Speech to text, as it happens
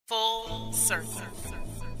circle.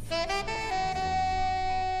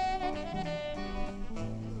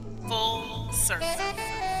 Full circle.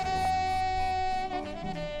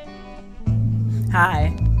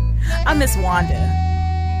 Hi, I'm Miss Wanda,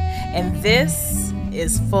 and this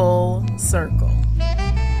is Full Circle.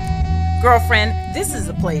 Girlfriend, this is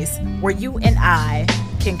a place where you and I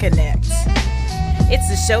can connect.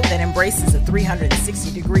 It's a show that embraces a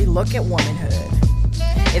 360-degree look at womanhood.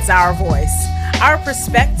 It's our voice, our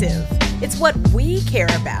perspective. It's what we care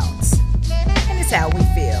about, and it's how we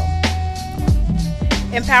feel.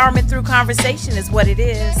 Empowerment through conversation is what it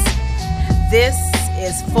is. This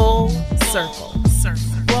is Full Circle.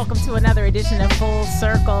 Welcome to another edition of Full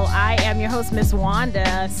Circle. I am your host, Miss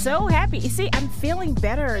Wanda. So happy. You see, I'm feeling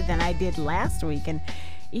better than I did last week, and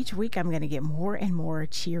each week I'm going to get more and more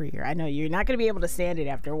cheerier. I know you're not going to be able to stand it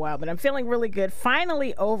after a while, but I'm feeling really good.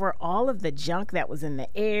 Finally over all of the junk that was in the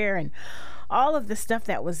air and all of the stuff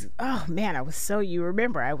that was, oh man, you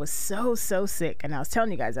remember, I was so sick. And I was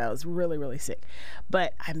telling you guys I was really sick.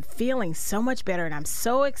 But I'm feeling so much better, and I'm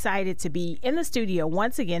so excited to be in the studio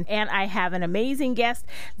once again. And I have an amazing guest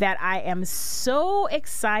that I am so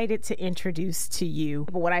excited to introduce to you.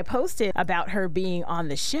 But when I posted about her being on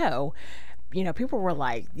the show, you know, people were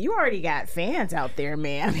like, you already got fans out there,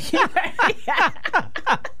 ma'am.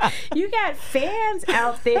 You got fans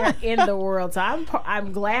out there in the world. So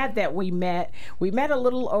I'm glad that we met. We met a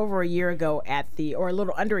little over a year ago or a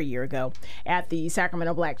little under a year ago at the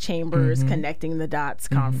Sacramento Black Chambers Connecting the Dots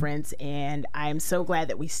conference. And I'm so glad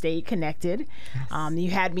that we stayed connected. Yes.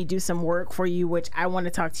 You had me do some work for you, which I want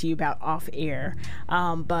to talk to you about off air.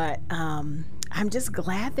 I'm just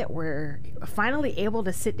glad that we're finally able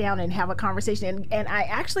to sit down and have a conversation. And I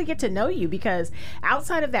actually get to know you, because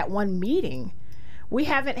outside of that one meeting, we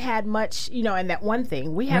haven't had much, and that one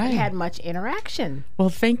thing, we haven't had much interaction. Well,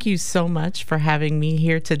 thank you so much for having me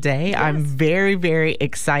here today. Yes. I'm very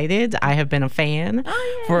excited. I have been a fan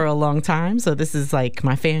for a long time, so this is like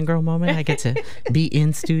my fangirl moment. I get to be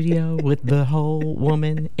in studio with the whole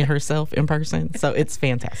woman herself in person, so it's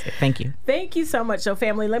fantastic. Thank you. Thank you so much. So,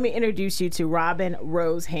 family, let me introduce you to Robynne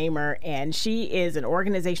Rose-Haymer, and she is an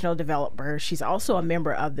organizational developer. She's also a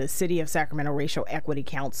member of the City of Sacramento Racial Equity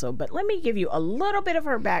Council, but let me give you a little bit of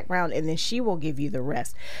her background, and then she will give you the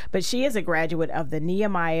rest. But she is a graduate of the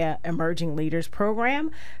Nehemiah Emerging Leaders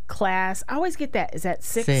Program class. I always get that. Is that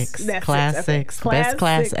six? That's class 6. Best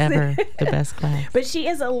class ever. The best class. But she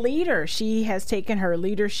is a leader. She has taken her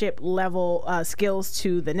leadership level skills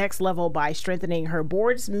to the next level by strengthening her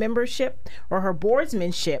board's membership or her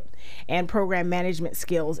boardsmanship and program management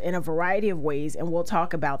skills in a variety of ways. And we'll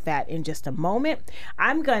talk about that in just a moment.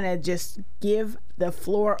 I'm going to just give the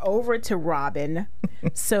floor over to Robynne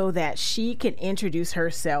so that she can introduce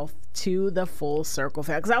herself to the Full Circle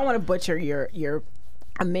family, because I don't want to butcher your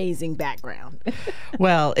amazing background.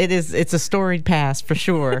 Well, it's a storied past for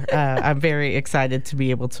sure. I'm very excited to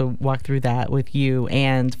be able to walk through that with you.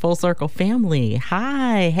 And Full Circle family,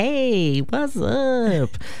 hi, hey, what's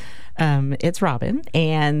up? It's Robynne,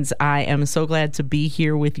 and I am so glad to be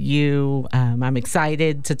here with you. I'm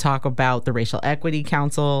excited to talk about the Racial Equity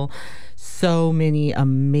Council. So many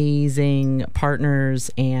amazing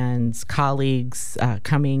partners and colleagues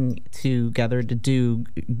coming together to do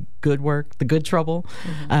good work, the good trouble,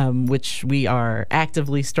 which we are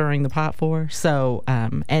actively stirring the pot for. So,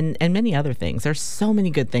 and many other things. There's so many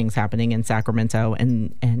good things happening in Sacramento,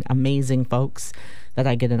 and amazing folks that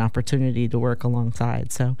I get an opportunity to work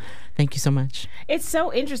alongside. So thank you so much. It's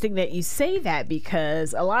so interesting that you say that,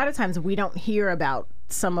 because a lot of times we don't hear about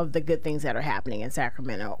some of the good things that are happening in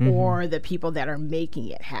Sacramento or the people that are making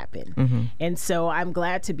it happen. And so I'm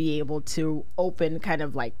glad to be able to kind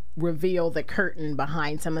of reveal the curtain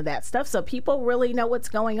behind some of that stuff, so people really know what's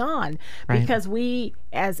going on, because we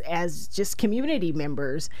as just community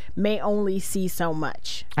members may only see so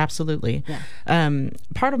much. Absolutely.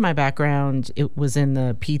 Part of my background, it was in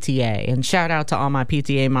the PTA, and shout out to all my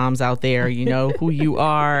PTA moms out there. You know who you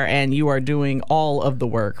are, and you are doing all of the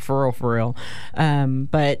work, for real.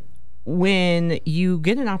 But when you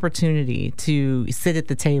get an opportunity to sit at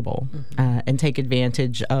the table and take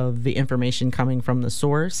advantage of the information coming from the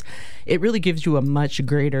source, it really gives you a much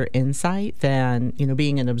greater insight than,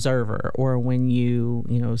 being an observer, or when you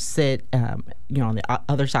sit, on the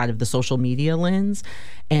other side of the social media lens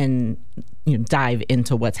and, dive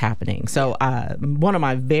into what's happening. So one of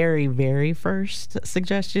my very, very first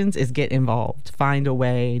suggestions is get involved. Find a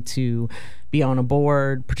way to be on a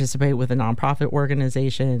board, participate with a nonprofit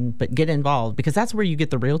organization, but get involved, because that's where you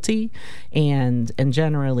get the real tea. And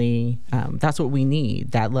generally, that's what we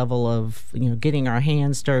need, that level of, getting our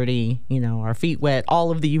hands dirty, our feet wet,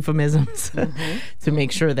 all of the euphemisms to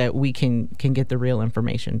make sure that we can get the real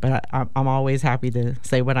information. But I'm always happy to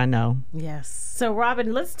say what I know. Yes. So,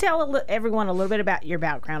 Robynne, let's tell everyone a little bit about your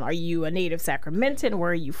background. Are you a native Sacramentan? Where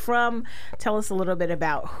are you from? Tell us a little bit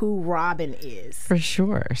about who Robynne is. For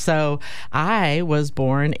sure. So I was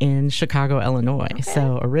born in Chicago, Illinois. Okay.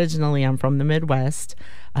 So originally I'm from the Midwest.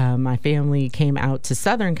 My family came out to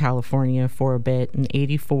Southern California for a bit in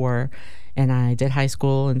 '84, and I did high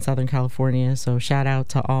school in Southern California. So shout out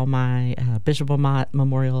to all my Bishop Amat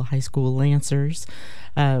Memorial High School Lancers.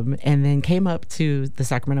 And then came up to the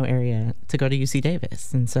Sacramento area to go to UC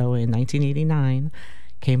Davis. And so in 1989,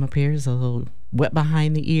 came up here as a little wet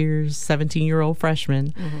behind the ears 17-year-old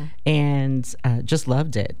freshman, and just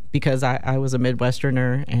loved it, because I was a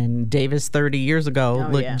Midwesterner, and Davis 30 years ago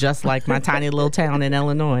looked just like my tiny little town in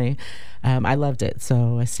Illinois. I loved it,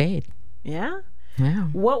 so I stayed. Yeah? Yeah.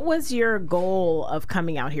 What was your goal of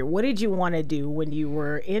coming out here? What did you want to do when you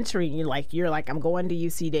were entering? You're like, I'm going to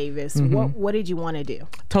UC Davis. What did you want to do?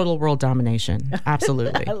 Total world domination.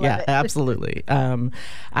 Absolutely. It. Absolutely.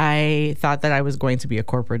 I thought that I was going to be a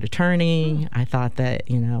corporate attorney. I thought that,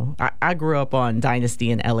 I grew up on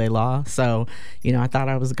Dynasty and LA Law. So, I thought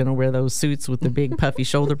I was going to wear those suits with the big puffy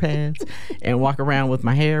shoulder pads and walk around with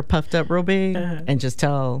my hair puffed up real big and just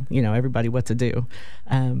tell, everybody what to do.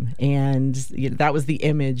 And that was the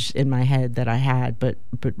image in my head that I had, but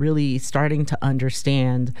really starting to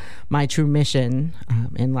understand my true mission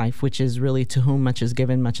in life, which is really to whom much is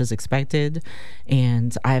given, much is expected.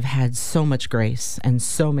 And I've had so much grace and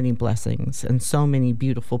so many blessings and so many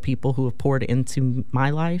beautiful people who have poured into my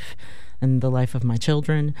life and the life of my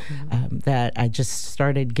children, that I just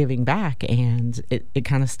started giving back, and it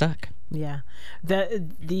kind of stuck. Yeah.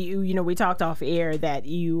 We talked off air that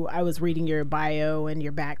I was reading your bio and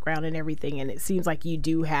your background and everything, and it seems like you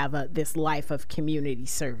do have this life of community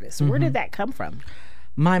service. Where did that come from?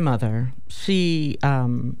 My mother, she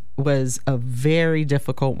was a very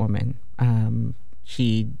difficult woman.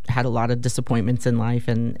 She had a lot of disappointments in life,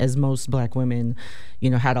 and as most Black women,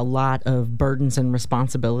 had a lot of burdens and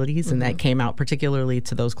responsibilities, and that came out particularly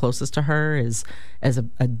to those closest to her as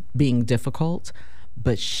being difficult.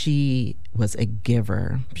 But she was a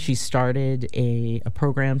giver. She started a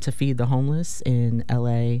program to feed the homeless in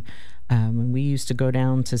LA. And we used to go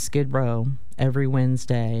down to Skid Row every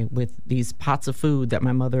Wednesday with these pots of food that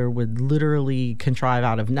my mother would literally contrive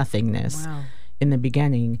out of nothingness. Wow. In the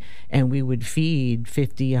beginning, and we would feed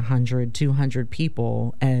 50, 100, 200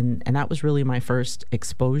 people. And that was really my first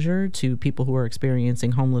exposure to people who are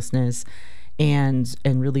experiencing homelessness, and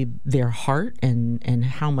really their heart and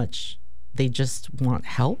how much they just want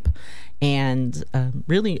help, and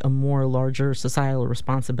really a more larger societal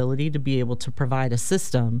responsibility to be able to provide a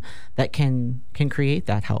system that can create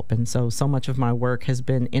that help. And so much of my work has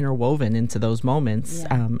been interwoven into those moments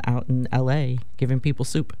out in LA, giving people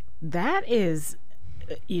soup. That is,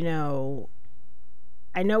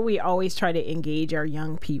 I know we always try to engage our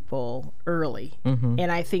young people early.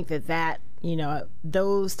 And I think that,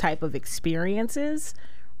 those type of experiences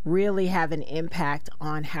really have an impact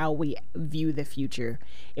on how we view the future.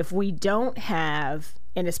 If we don't have,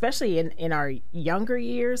 and especially in our younger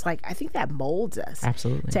years, I think that molds us.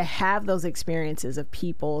 Absolutely. To have those experiences of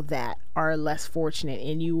people that are less fortunate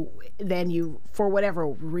than you for whatever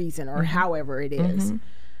reason or however it is.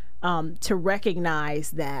 To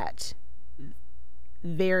recognize that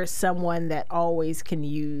there's someone that always can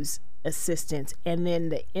use assistance, and then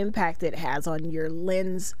the impact it has on your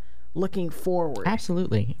lens looking forward.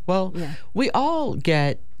 Absolutely. Well, we all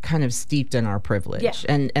get kind of steeped in our privilege,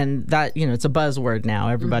 and that, it's a buzzword now.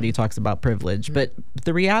 Everybody talks about privilege, but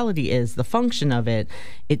the reality is the function of it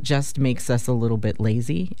just makes us a little bit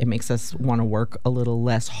lazy. It makes us want to work a little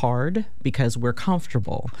less hard because we're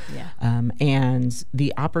comfortable. And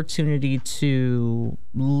the opportunity to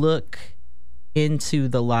look into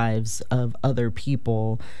the lives of other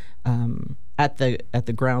people at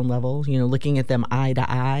the ground level, looking at them eye to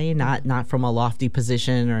eye, not from a lofty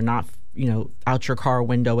position, or not out your car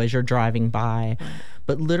window as you're driving by,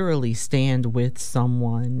 but literally stand with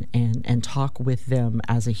someone and talk with them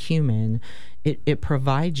as a human. It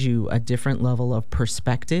provides you a different level of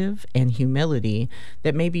perspective and humility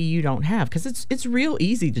that maybe you don't have, because it's real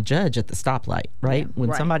easy to judge at the stoplight, right?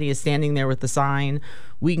 When somebody is standing there with the sign,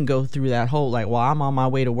 we can go through that whole well, I'm on my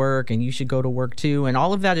way to work and you should go to work too, and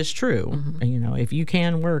all of that is true. And, if you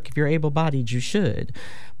can work, if you're able-bodied, you should.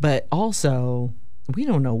 But also, we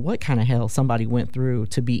don't know what kind of hell somebody went through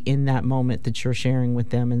to be in that moment that you're sharing with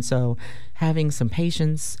them. And so having some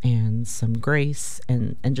patience and some grace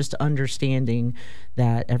and just understanding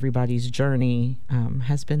that everybody's journey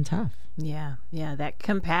has been tough. Yeah. That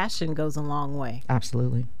compassion goes a long way.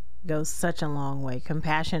 Absolutely. Goes such a long way.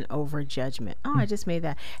 Compassion over judgment. Oh, I just made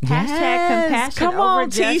that. Yes. Hashtag compassion Come over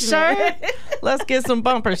on, judgment. T-shirt. Let's get some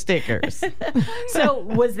bumper stickers. So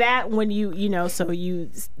was that when so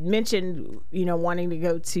you mentioned, wanting to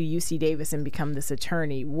go to UC Davis and become this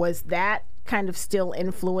attorney. Was that kind of still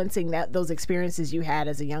influencing those experiences you had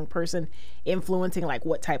as a young person, influencing like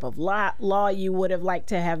what type of law you would have liked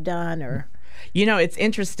to have done? Or it's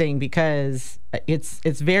interesting because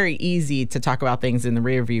it's very easy to talk about things in the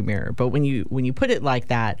rearview mirror, but when you put it like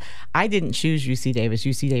that, I didn't choose UC Davis.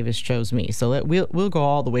 UC Davis chose me. So we'll go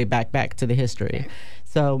all the way back to the history.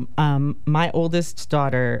 So my oldest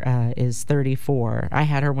daughter is 34. I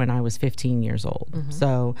had her when I was 15 years old. Mm-hmm.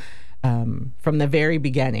 So from the very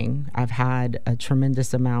beginning, I've had a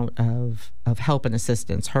tremendous amount of help and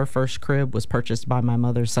assistance. Her first crib was purchased by my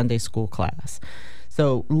mother's Sunday school class.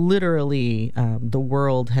 So literally, the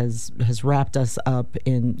world has wrapped us up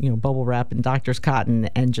in bubble wrap and doctor's cotton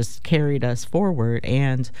and just carried us forward.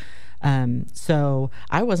 And so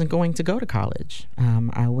I wasn't going to go to college.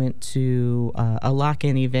 I went to a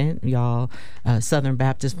lock-in event. Y'all Southern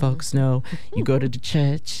Baptist folks know you go to the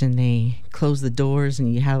church and they close the doors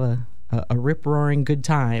and you have a rip-roaring good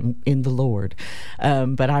time in the Lord.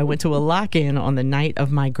 But I went to a lock-in on the night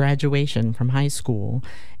of my graduation from high school.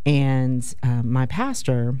 And my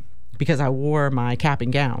pastor, because I wore my cap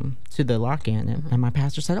and gown to the lock-in, and my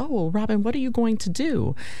pastor said, "Oh, well, Robynne, what are you going to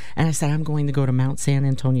do?" And I said, "I'm going to go to Mount San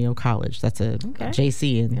Antonio College." That's a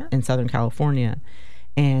JC in Southern California.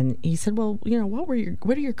 And he said, "Well, what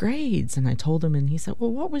are your grades?" And I told him, and he said,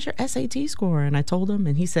 "Well, what was your SAT score?" And I told him,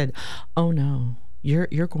 and he said, "Oh no, you're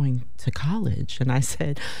going to college." And I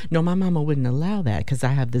said, "No, my mama wouldn't allow that because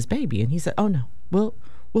I have this baby." And he said, "Oh no, we'll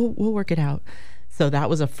work it out." So that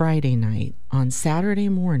was a Friday night. On Saturday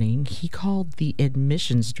morning, he called the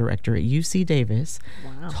admissions director at UC Davis,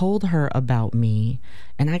 told her about me,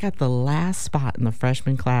 and I got the last spot in the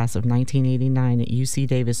freshman class of 1989 at UC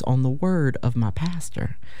Davis on the word of my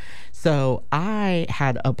pastor. So I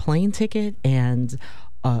had a plane ticket and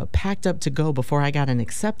packed up to go before I got an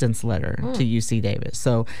acceptance letter to UC Davis.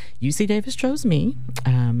 So UC Davis chose me,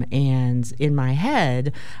 and in my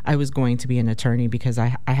head, I was going to be an attorney because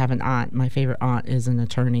I have an aunt. My favorite aunt is an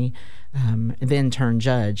attorney, then turned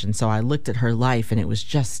judge. And so I looked at her life, and it was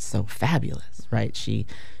just so fabulous, right? She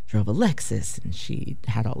drove a Lexus, and she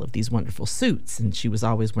had all of these wonderful suits, and she was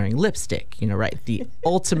always wearing lipstick, right? The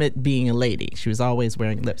ultimate being a lady. She was always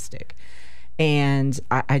wearing lipstick. And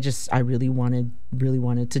I really wanted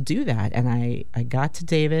to do that. And I got to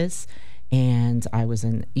Davis, and I was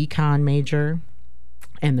an econ major.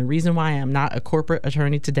 And the reason why I'm not a corporate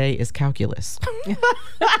attorney today is calculus. It's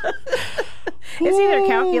either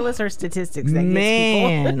calculus or statistics that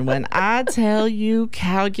gets people. When I tell you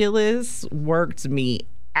calculus worked me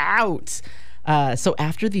out. So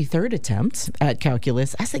after the third attempt at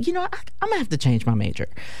calculus, I said, I'm going to have to change my major.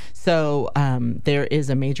 So there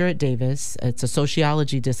is a major at Davis. It's a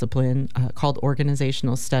sociology discipline called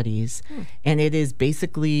organizational studies. And it is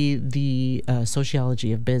basically the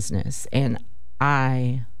sociology of business. And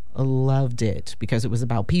I loved it because it was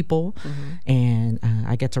about people, and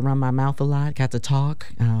I get to run my mouth a lot, got to talk,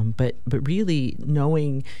 but really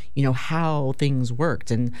knowing how things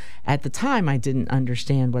worked. And at the time, I didn't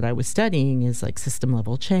understand what I was studying is like system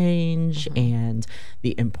level change and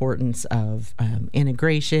the importance of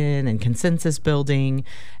integration and consensus building,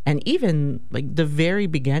 and even like the very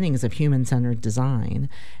beginnings of human-centered design.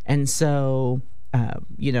 And so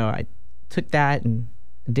I took that and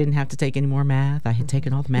didn't have to take any more math. I had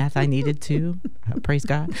taken all the math I needed to, praise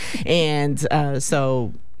God. And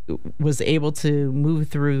so was able to move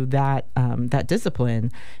through that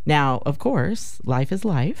discipline. Now, of course, life is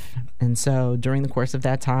life. And so during the course of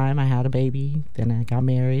that time, I had a baby, then I got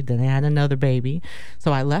married, then I had another baby.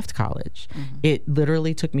 So I left college. It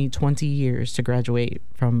literally took me 20 years to graduate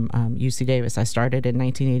from UC Davis. I started in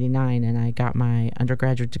 1989, and I got my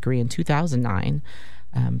undergraduate degree in 2009.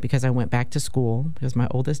 Because I went back to school because my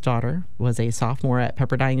oldest daughter was a sophomore at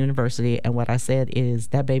Pepperdine University. And what I said is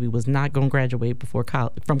that baby was not going to graduate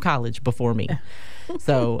from college before me.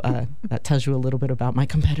 So that tells you a little bit about my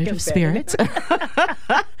competitive spirit.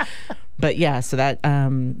 But yeah, so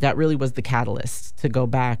that really was the catalyst to go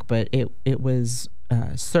back. But it was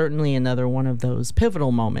certainly another one of those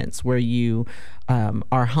pivotal moments where you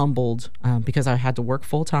are humbled because I had to work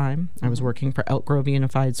full time. I was working for Elk Grove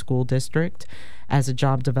Unified School District as a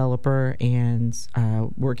job developer and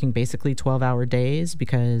working basically 12-hour days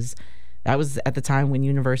because that was at the time when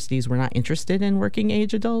universities were not interested in working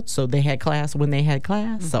age adults. So they had class when they had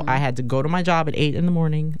class. So I had to go to my job at 8 in the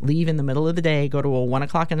morning, leave in the middle of the day, go to a 1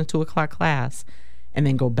 o'clock and a 2 o'clock class, and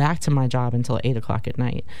then go back to my job until 8 o'clock at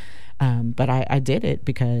night. But I did it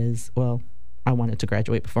because, well, I wanted to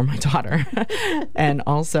graduate before my daughter. And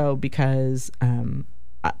also because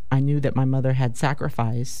I knew that my mother had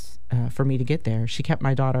sacrificed for me to get there. She kept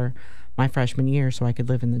my daughter my freshman year so I could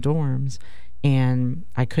live in the dorms. And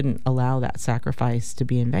I couldn't allow that sacrifice to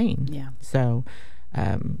be in vain. Yeah. So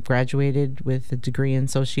graduated with a degree in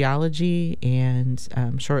sociology, and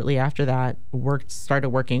shortly after that, started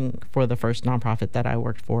working for the first nonprofit that I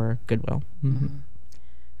worked for, Goodwill.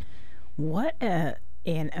 What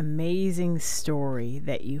an amazing story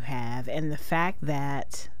that you have, and the fact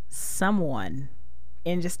that someone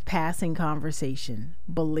in just passing conversation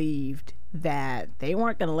believed that they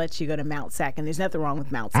weren't going to let you go to Mount Sac, and there's nothing wrong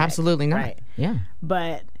with Mount Sac. Absolutely not. Right? Yeah.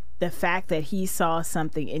 But the fact that he saw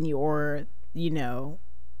something in you, or,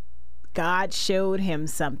 God showed him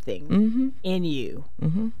something in you.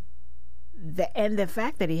 And the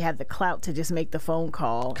fact that he had the clout to just make the phone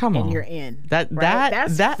call and you're in.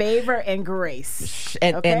 That's favor and grace.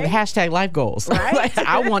 And hashtag life goals. Right? Like,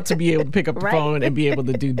 I want to be able to pick up the phone and be able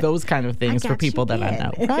to do those kind of things for people that I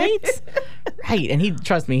know. Right? Right. And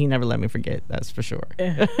trust me, he never let me forget. That's for sure.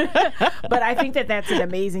 But I think that that's an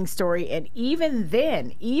amazing story. And even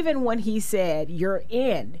then, even when he said you're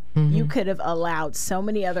in, you could have allowed so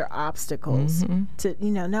many other obstacles to,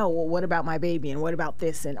 no, well, what about my baby? And what about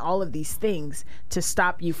this? And all of these things to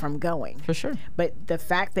stop you from going. For sure. But the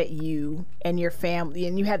fact that you and your family,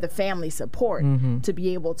 and you had the family support to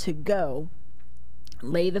be able to go,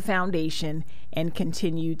 lay the foundation, and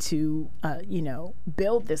continue to,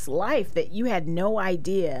 build this life that you had no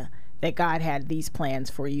idea that God had these plans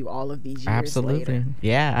for you all of these years later.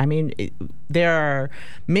 Yeah. I mean, there are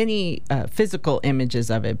many physical images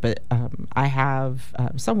of it, but I have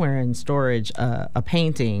somewhere in storage a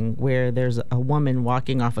painting where there's a woman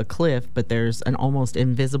walking off a cliff, but there's an almost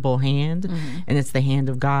invisible hand, and it's the hand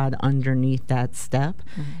of God underneath that step.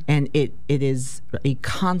 And it is a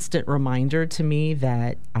constant reminder to me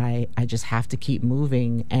that I just have to keep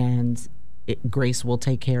moving, and grace will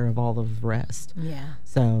take care of all of the rest. Yeah.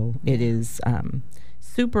 So it is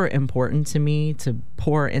super important to me to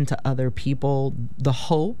pour into other people the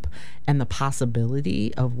hope and the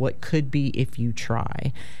possibility of what could be if you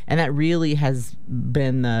try. And that really has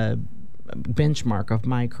been the benchmark of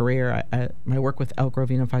my career. My work with Elk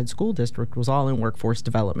Grove Unified School District was all in workforce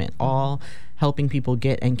development, all helping people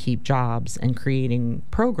get and keep jobs and creating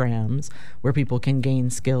programs where people can gain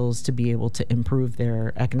skills to be able to improve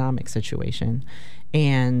their economic situation.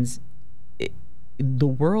 And the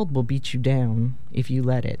world will beat you down if you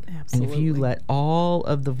let it. Absolutely. And if you let all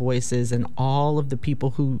of the voices and all of the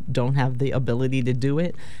people who don't have the ability to do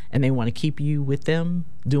it and they want to keep you with them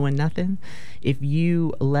doing nothing, if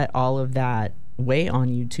you let all of that weigh on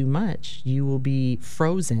you too much, you will be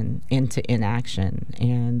frozen into inaction.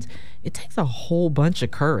 And it takes a whole bunch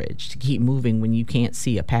of courage to keep moving when you can't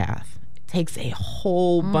see a path. It takes a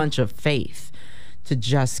whole bunch of faith to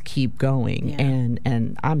just keep going. Yeah.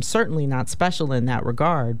 And I'm certainly not special in that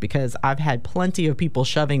regard, because I've had plenty of people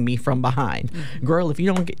shoving me from behind. Girl, if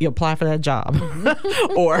you don't you apply for that job,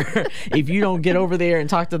 or if you don't get over there and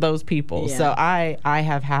talk to those people. Yeah. So I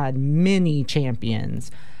have had many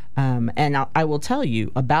champions. And I will tell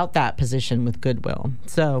you about that position with Goodwill.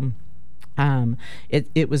 So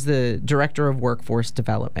it was the director of workforce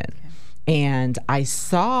development. And I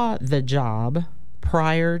saw the job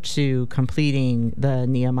prior to completing the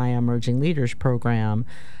Nehemiah Emerging Leaders program,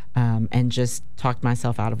 and just talked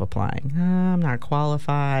myself out of applying. I'm not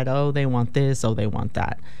qualified. Oh, they want this. Oh, they want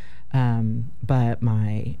that. But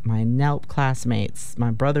my NELP classmates,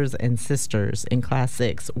 my brothers and sisters in class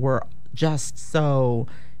 6, were just so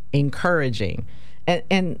encouraging.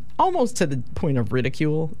 And almost to the point of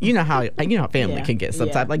ridicule. You know how family can get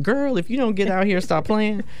sometimes. Like, girl, if you don't get out here, stop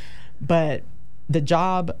playing. But the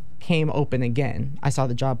job came open again. I saw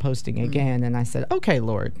the job posting again, and I said, okay,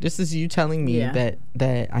 Lord, this is you telling me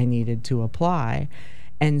that I needed to apply.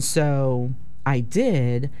 And so I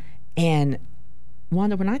did. And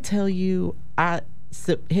Wanda, when I tell you, I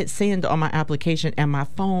hit send on my application and my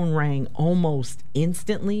phone rang almost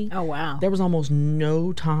instantly. Oh, wow. There was almost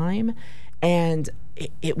no time. And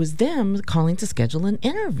it was them calling to schedule an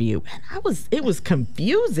interview. And it was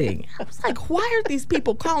confusing. I was like, why are these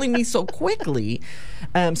people calling me so quickly?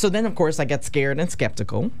 So then, of course, I got scared and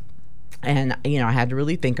skeptical. And, I had to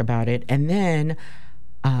really think about it. And then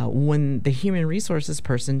when the human resources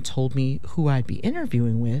person told me who I'd be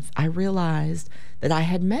interviewing with, I realized that I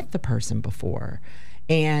had met the person before.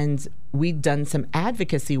 And we'd done some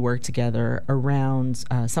advocacy work together around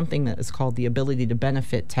something that is called the Ability to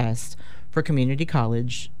Benefit Test for community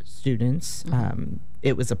college students.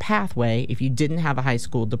 It was a pathway. If you didn't have a high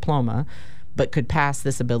school diploma but could pass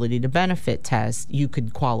this Ability to Benefit test, you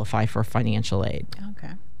could qualify for financial aid.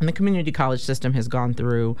 Okay. And the community college system has gone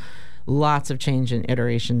through lots of change and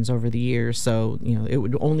iterations over the years. So, it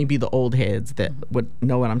would only be the old heads that would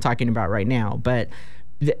know what I'm talking about right now. But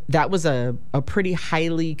that was a pretty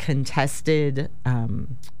highly contested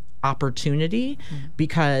opportunity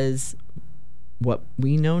because what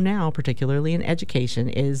we know now, particularly in education,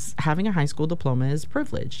 is having a high school diploma is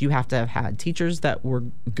privilege. You have to have had teachers that were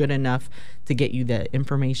good enough to get you the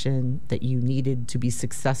information that you needed to be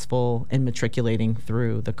successful in matriculating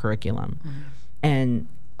through the curriculum. And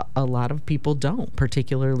a lot of people don't,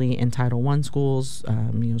 particularly in Title I schools,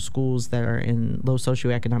 schools that are in low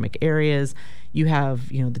socioeconomic areas. You have,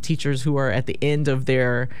 the teachers who are at the end of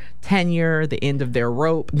their tenure, the end of their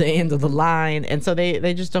rope, the end of the line, and so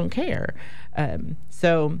they just don't care.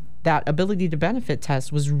 So that Ability to Benefit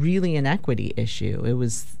test was really an equity issue. It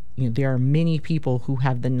was, there are many people who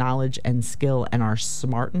have the knowledge and skill and are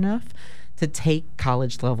smart enough to take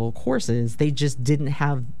college level courses. They just didn't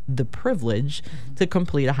have the privilege to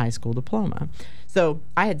complete a high school diploma. So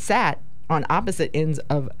I had sat on opposite ends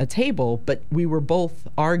of a table, but we were both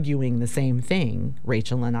arguing the same thing,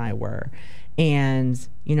 Rachel and I were. And,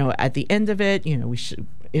 at the end of it, we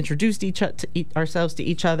introduced ourselves to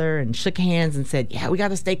each other and shook hands and said, yeah, we got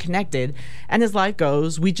to stay connected. And as life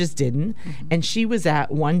goes, we just didn't. And she was at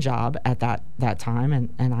one job at that time,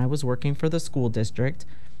 and I was working for the school district.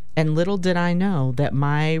 And little did I know that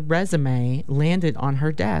my resume landed on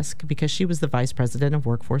her desk because she was the vice president of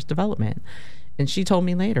workforce development. And she told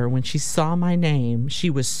me later, when she saw my name, she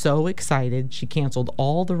was so excited. She canceled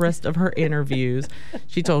all the rest of her interviews.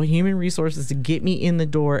 She told human resources to get me in the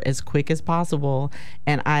door as quick as possible.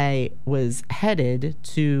 And I was headed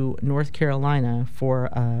to North Carolina for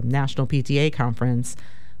a national PTA conference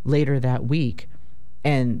later that week.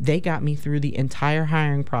 And they got me through the entire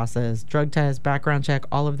hiring process, drug test, background check,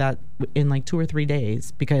 all of that in like 2 or 3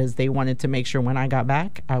 days because they wanted to make sure when I got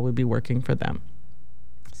back, I would be working for them.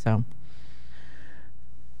 So.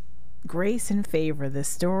 Grace and Favor, the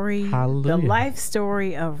story, Hallelujah. The life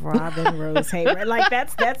story of Robynne Rose-Haymer. Like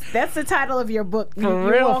that's the title of your book. For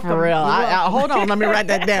real. Hold on, let me write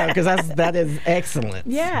that down because that is excellent.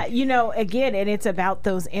 Yeah, again, and it's about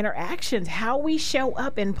those interactions, how we show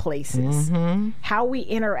up in places, how we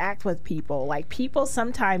interact with people. Like people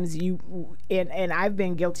sometimes and I've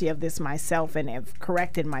been guilty of this myself and have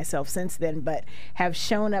corrected myself since then, but have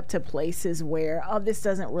shown up to places where, this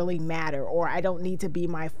doesn't really matter, or I don't need to be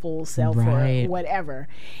my full self or whatever.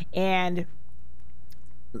 And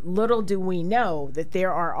little do we know that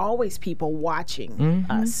there are always people watching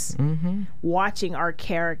us, watching our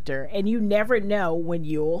character. And you never know when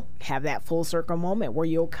you'll have that full circle moment where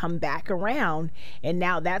you'll come back around. And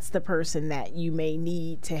now that's the person that you may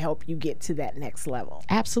need to help you get to that next level.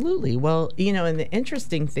 Absolutely. Well, and the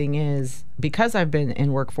interesting thing is, because I've been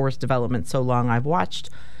in workforce development so long, I've watched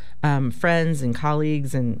friends and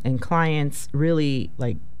colleagues and clients really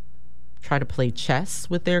try to play chess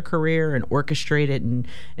with their career and orchestrate it and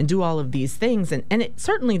do all of these things. And it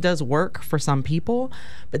certainly does work for some people,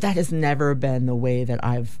 but that has never been the way that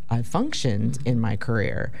I've functioned in my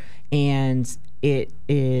career. And it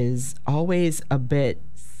is always a bit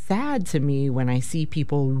sad to me when I see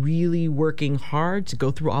people really working hard to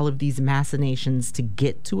go through all of these machinations to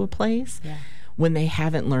get to a place when they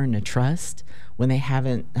haven't learned to trust, when they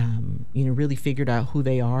haven't, really figured out who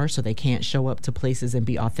they are, so they can't show up to places and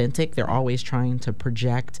be authentic. They're always trying to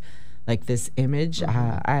project like this image.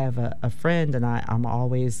 I have a friend, and I'm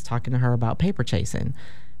always talking to her about paper chasing.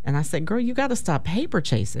 And I said, girl, you got to stop paper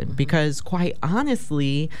chasing because quite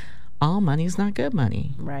honestly, all money is not good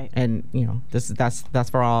money. Right. And, that's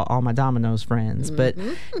for all my Domino's friends. But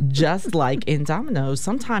just like in Domino's,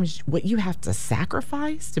 sometimes what you have to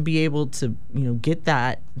sacrifice to be able to, get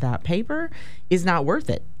that paper is not worth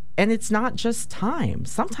it. And it's not just time.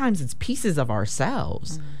 Sometimes it's pieces of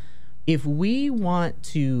ourselves. If we want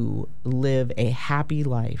to live a happy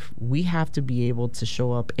life, we have to be able to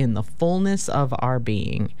show up in the fullness of our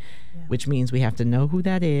being, which means we have to know who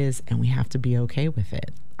that is and we have to be okay with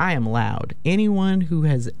it. I am loud. Anyone who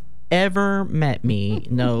has ever met me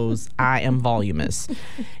knows I am voluminous.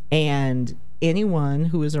 And anyone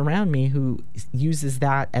who is around me who uses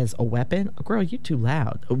that as a weapon, girl, you're too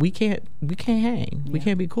loud. We can't hang. We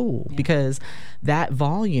can't be cool, because that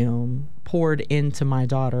volume poured into my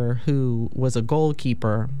daughter, who was a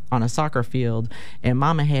goalkeeper on a soccer field, and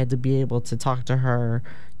mama had to be able to talk to her,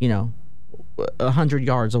 100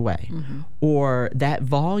 yards away. Or that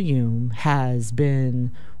volume has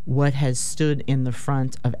been what has stood in the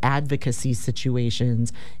front of advocacy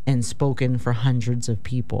situations and spoken for hundreds of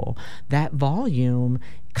people. That volume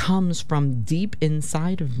comes from deep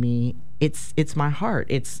inside of me. It's my heart.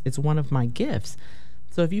 It's one of my gifts.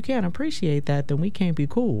 So if you can't appreciate that, then we can't be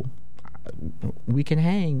cool. We can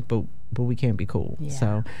hang, but we can't be cool. Yeah.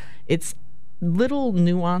 So it's little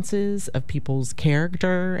nuances of people's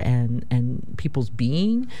character and people's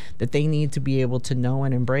being that they need to be able to know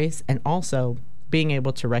and embrace, and also being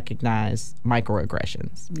able to recognize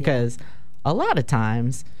microaggressions, because a lot of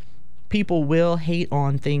times people will hate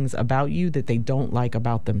on things about you that they don't like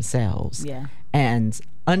about themselves. And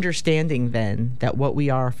understanding then that what we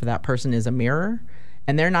are for that person is a mirror,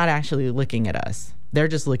 and they're not actually looking at us. They're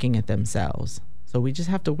just looking at themselves. So we just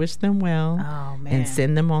have to wish them well and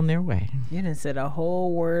send them on their way. You done said a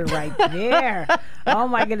whole word right there. Oh,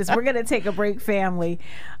 my goodness. We're going to take a break, family.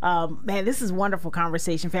 Man, this is wonderful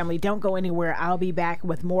conversation, family. Don't go anywhere. I'll be back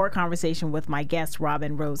with more conversation with my guest,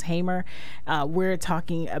 Robynne Rose-Haymer. We're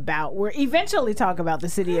eventually talk about the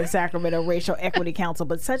City of Sacramento Racial Equity Council,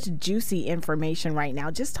 but such juicy information right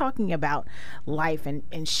now. Just talking about life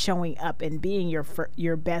and showing up and being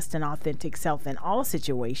your best and authentic self in all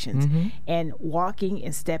situations, and walking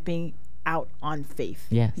and stepping out on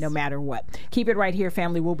faith, no matter what. Keep it right here,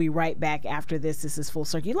 family. We'll be right back after this. This is Full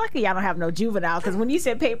Circle. You're lucky I don't have no juvenile, because when you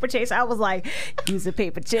said paper chase, I was like, use a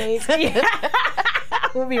paper chase.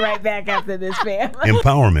 We'll be right back after this, fam.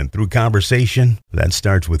 Empowerment through conversation, that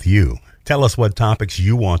starts with you. Tell us what topics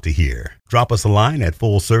you want to hear. Drop us a line at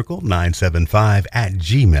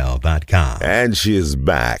fullcircle975@gmail.com. And she is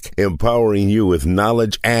back, empowering you with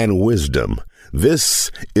knowledge and wisdom.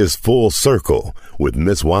 This is Full Circle with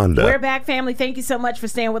Miss Wanda. We're back, family. Thank you so much for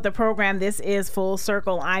staying with the program. This is Full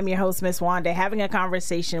Circle. I'm your host, Miss Wanda, having a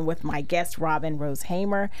conversation with my guest, Robynne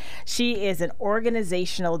Rose-Haymer. She is an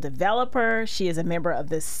organizational developer. She is a member of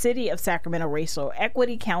the City of Sacramento Racial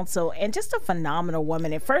Equity Council, and just a phenomenal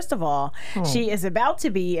woman. And first of all, she is about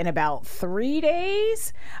to be, in about 3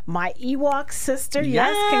 days, my Ewok sister.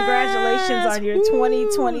 Yes, congratulations on your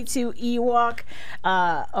 2022 Ewok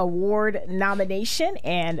Award nomination.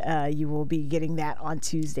 And you will be getting that on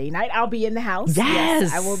Tuesday night. I'll be in the house.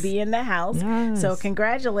 Yes, I will be in the house. So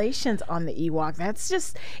congratulations on the Ewok.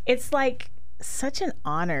 It's like such an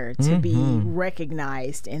honor to be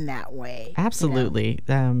recognized in that way. Absolutely.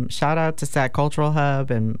 Shout out to Sac Cultural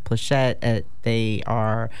Hub and Plachette. They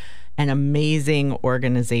are an amazing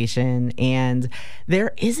organization, and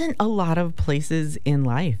there isn't a lot of places in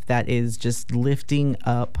life that is just lifting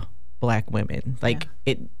up Black women.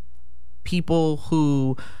 People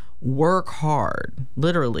who work hard,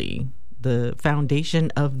 literally the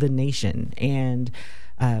foundation of the nation. And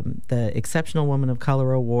the Exceptional Woman of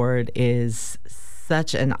Color Award is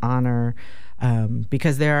such an honor,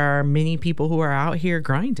 because there are many people who are out here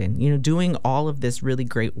grinding, doing all of this really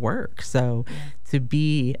great work. So to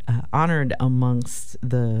be honored amongst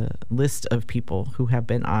the list of people who have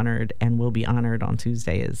been honored and will be honored on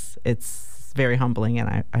Tuesday it's very humbling,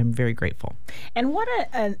 and I'm very grateful. And what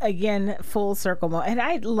again, full circle moment. And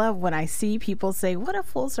I love when I see people say, what a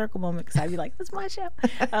full circle moment, because I'd be like, that's my show.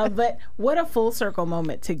 But what a full circle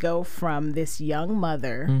moment to go from this young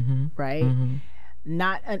mother, right?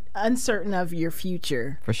 Not uncertain of your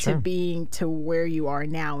future, to being to where you are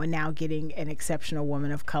now, and now getting an Exceptional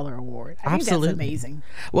Woman of Color Award. I think that's amazing.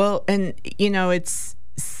 Well, and it's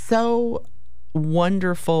so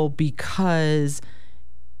wonderful because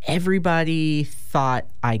everybody thought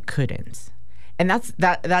I couldn't. And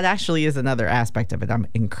that actually is another aspect of it. I'm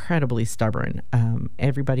incredibly stubborn.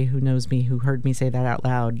 Everybody who knows me, who heard me say that out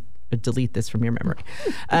loud, delete this from your memory.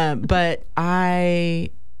 But I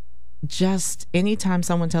just, anytime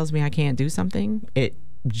someone tells me I can't do something, it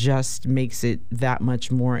just makes it that much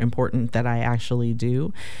more important that I actually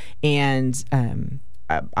do. And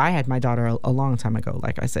I had my daughter a long time ago.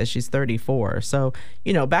 Like I said, she's 34. So,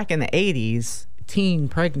 back in the 80s, teen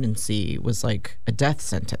pregnancy was like a death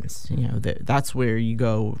sentence. That's where you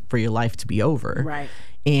go for your life to be over. Right.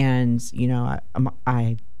 And,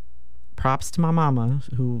 I props to my mama,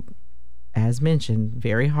 who, as mentioned,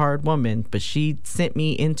 very hard woman, but she sent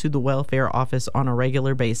me into the welfare office on a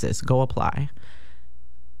regular basis. Go apply.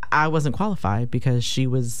 I wasn't qualified because she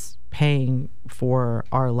was paying for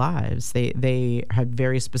our lives. They had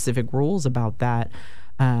very specific rules about that.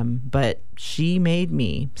 But she made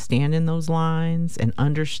me stand in those lines and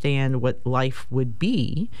understand what life would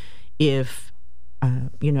be if,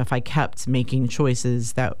 if I kept making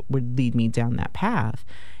choices that would lead me down that path.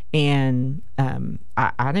 And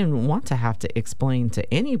I didn't want to have to explain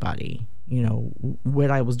to anybody, what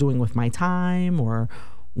I was doing with my time or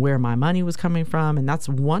where my money was coming from. And that's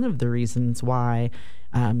one of the reasons why,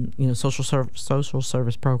 social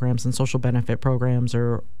service programs and social benefit programs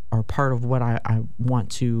are part of what I want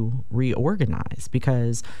to reorganize,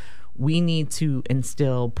 because we need to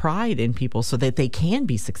instill pride in people so that they can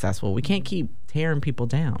be successful. We can't keep tearing people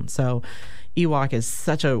down. So EWOC is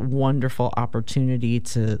such a wonderful opportunity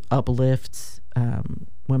to uplift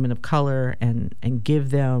women of color and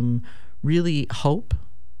give them really hope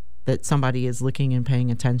that somebody is looking and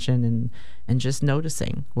paying attention and just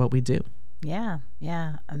noticing what we do. Yeah,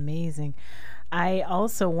 amazing. I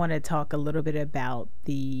also want to talk a little bit about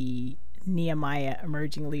the Nehemiah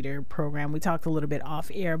Emerging Leader Program. We talked a little bit off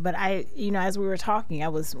air, but as we were talking, I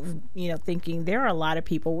was, thinking there are a lot of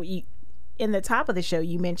people. In the top of the show,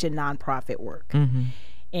 you mentioned nonprofit work. Mm-hmm.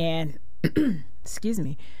 And, excuse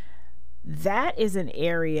me, that is an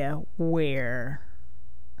area where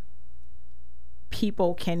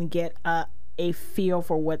people can get a feel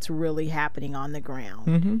for what's really happening on the ground.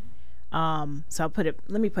 Mm-hmm. So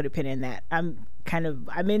let me put a pin in that. I'm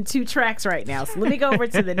in two tracks right now. So let me go over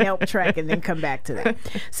to the NELP track and then come back to that.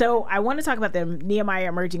 So I want to talk about the Nehemiah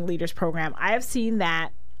Emerging Leaders Program. I have seen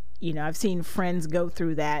that. I've seen friends go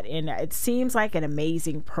through that, and it seems like an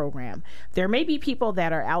amazing program. There may be people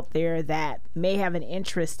that are out there that may have an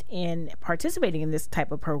interest in participating in this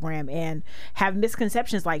type of program and have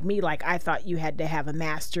misconceptions like me, like I thought you had to have a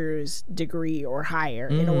master's degree or higher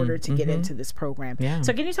in order to get into this program. Yeah.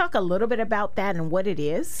 So can you talk a little bit about that and what it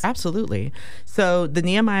is? Absolutely. So the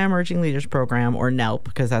Nehemiah Emerging Leaders Program, or NELP,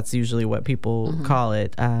 because that's usually what people call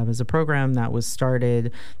it, is a program that was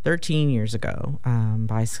started 13 years ago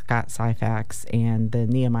by Scott Syfax and the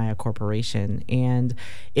Nehemiah Corporation. And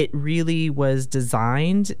it really was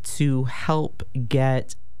designed to help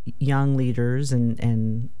get young leaders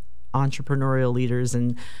and entrepreneurial leaders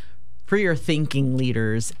and freer thinking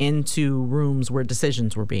leaders into rooms where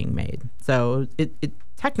decisions were being made. So it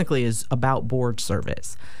technically is about board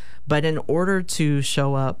service. But in order to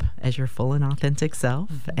show up as your full and authentic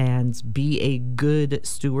self and be a good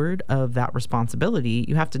steward of that responsibility,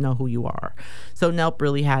 you have to know who you are. So NELP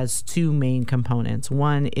really has two main components.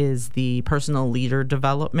 One is the personal leader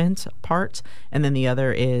development part, and then the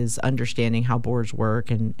other is understanding how boards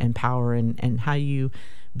work and power and how you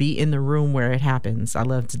be in the room where it happens. I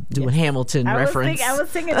love to do a Hamilton reference. I was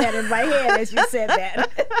singing that in my head as you said that.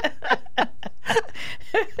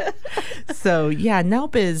 So yeah,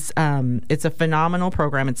 NELP is it's a phenomenal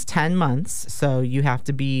program. It's 10 months, so you have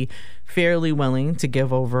to be fairly willing to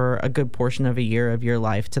give over a good portion of a year of your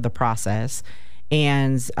life to the process.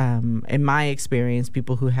 And in my experience,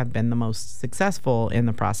 people who have been the most successful in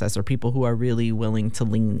the process are people who are really willing to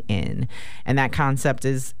lean in. And that concept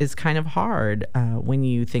is kind of hard when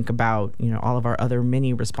you think about, all of our other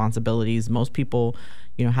many responsibilities. Most people,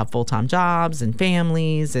 have full-time jobs and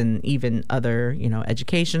families and even other,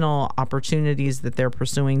 educational opportunities that they're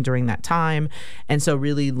pursuing during that time. And so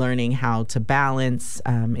really learning how to balance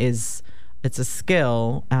it's a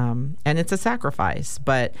skill and it's a sacrifice,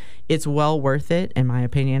 but it's well worth it. In my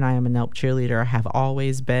opinion, I am a NELP cheerleader. I have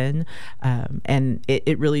always been. And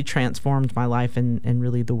it really transformed my life and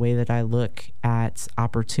really the way that I look at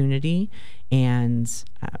opportunity and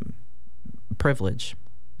privilege.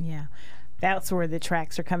 Yeah. That's where the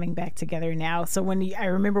tracks are coming back together now. So I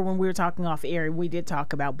remember when we were talking off air, we did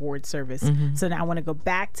talk about board service. Mm-hmm. So now I want to go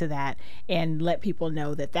back to that and let people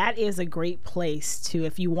know that is a great place to,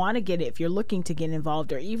 if you want to if you're looking to get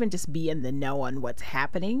involved or even just be in the know on what's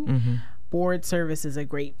happening, board service is a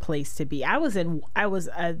great place to be. I'm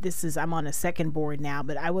on a second board now,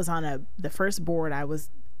 but I was on the first board I was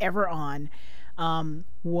ever on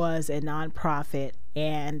was a nonprofit,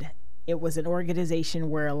 and it was an organization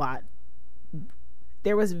where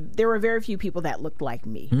there were very few people that looked like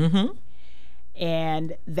me. Mm-hmm.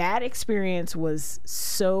 And that experience was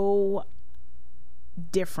so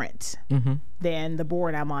different than the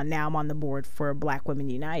board I'm on now. I'm on the board for Black Women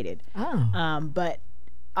United. Oh. But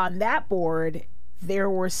on that board, there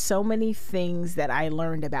were so many things that I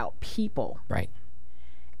learned about people. Right.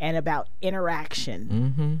 And about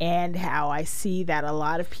interaction, and how I see that a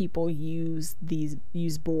lot of people use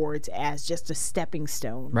boards as just a stepping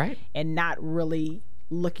stone, right, and not really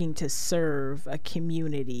looking to serve a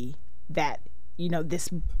community that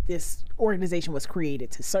this organization was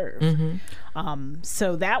created to serve.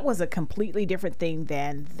 So that was a completely different thing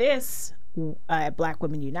than this at Black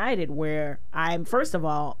Women United, where first of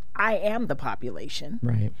all, I am the population.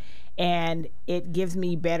 Right. And it gives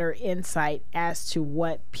me better insight as to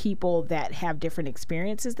what people that have different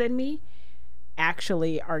experiences than me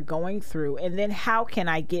actually are going through, and then how can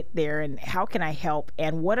I get there, and how can I help,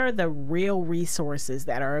 and what are the real resources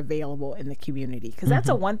that are available in the community, because that's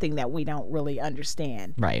a one thing that we don't really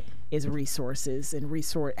understand, right, is resources and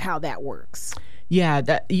how that works. Yeah,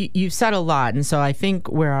 that you've said a lot, and so I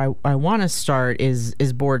think where I want to start is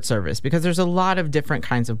board service, because there's a lot of different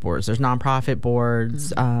kinds of boards. There's nonprofit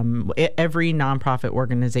boards. Every nonprofit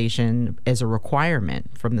organization is a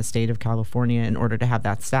requirement from the state of California in order to have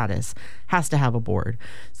that status, has to have a board.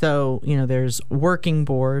 So there's working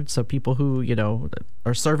boards, so people who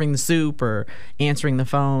are serving the soup or answering the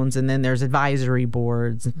phones, and then there's advisory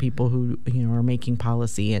boards, people who are making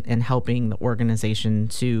policy and helping the organization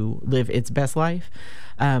to live its best life.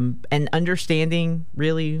 And understanding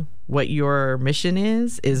really what your mission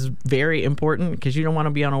is very important, because you don't want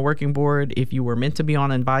to be on a working board if you were meant to be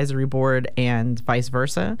on an advisory board, and vice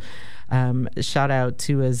versa. Shout out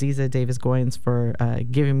to Aziza Davis Goins for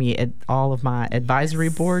giving me all of my advisory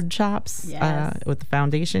board chops with the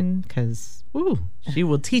foundation, because she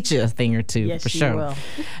will teach you a thing or two for sure.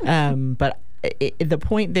 But the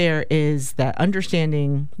point there is that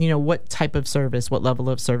understanding, what type of service, what level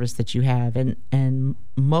of service that you have, and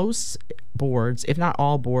most boards, if not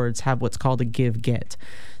all boards, have what's called a give-get.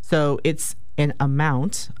 So it's an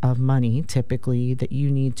amount of money typically that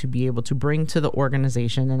you need to be able to bring to the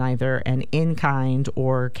organization in either an in-kind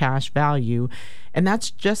or cash value. And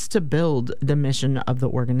that's just to build the mission of the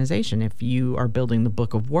organization. If you are building the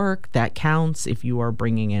book of work, that counts. If you are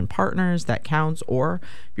bringing in partners, that counts. Or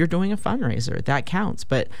if you're doing a fundraiser, that counts.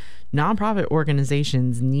 But nonprofit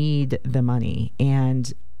organizations need the money.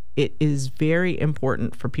 And it is very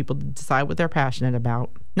important for people to decide what they're passionate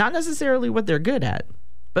about, not necessarily what they're good at,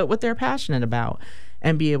 but what they're passionate about,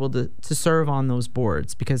 and be able to serve on those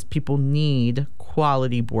boards, because people need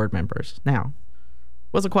quality board members. Now,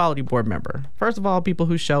 what's a quality board member? First of all, people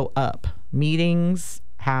who show up. Meetings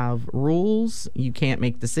have rules. You can't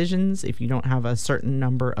make decisions if you don't have a certain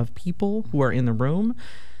number of people who are in the room.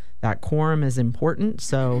 That quorum is important.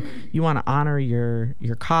 So you want to honor your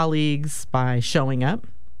colleagues by showing up.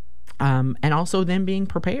 And also then being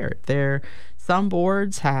prepared. Some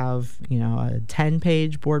boards have, a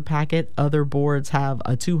 10-page board packet. Other boards have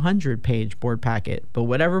a 200-page board packet. But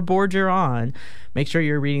whatever board you're on, make sure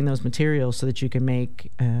you're reading those materials so that you can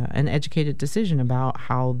make an educated decision about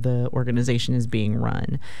how the organization is being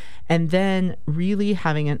run. And then really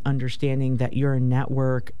having an understanding that your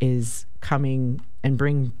network is coming and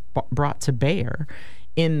brought to bear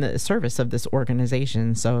in the service of this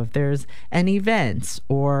organization. So if there's an event,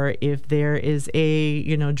 or if there is a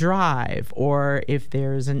drive, or if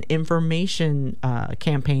there's an information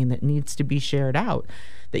campaign that needs to be shared out,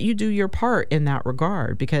 that you do your part in that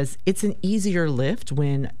regard, because it's an easier lift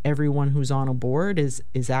when everyone who's on a board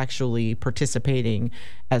is actually participating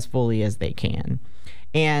as fully as they can.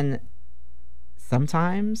 And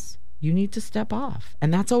sometimes you need to step off,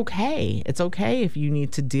 and that's okay. It's okay if you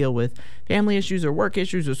need to deal with family issues or work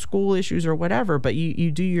issues or school issues or whatever, but you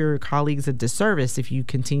do your colleagues a disservice if you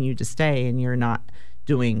continue to stay and you're not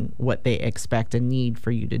doing what they expect and need for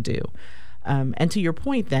you to do. And to your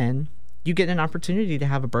point then, you get an opportunity to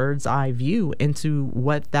have a bird's eye view into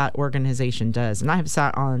what that organization does. And I have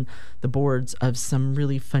sat on the boards of some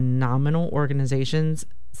really phenomenal organizations,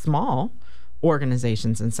 small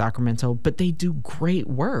organizations in Sacramento, but they do great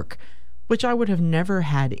work, which I would have never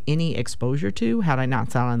had any exposure to had I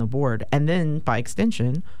not sat on the board. And then by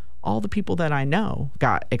extension, all the people that I know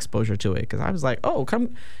got exposure to it, because I was like, oh,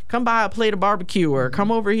 come buy a plate of barbecue, or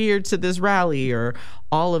come over here to this rally, or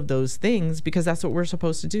all of those things, because that's what we're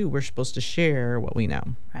supposed to do. We're supposed to share what we know.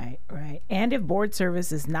 Right. And if board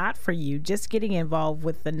service is not for you, just getting involved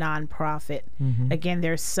with the nonprofit. Again,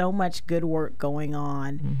 there's so much good work going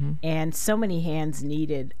on, and so many hands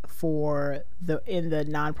needed in the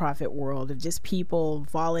nonprofit world, of just people,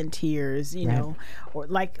 volunteers, know, or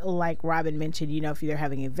like Robynne mentioned, if they're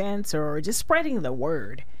having events or just spreading the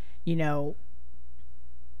word,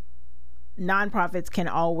 nonprofits can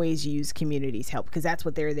always use community's help, because that's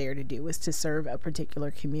what they're there to do, is to serve a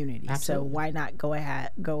particular community. Absolutely. So why not go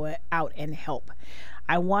out and help?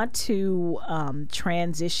 I want to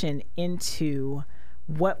transition into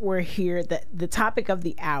what we're here, the topic of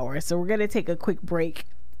the hour. So we're going to take a quick break,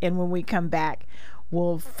 and when we come back,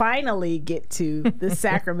 we'll finally get to the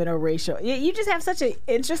Sacramento racial. You just have such an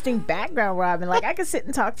interesting background, Robynne. Like, I could sit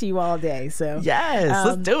and talk to you all day. So yes,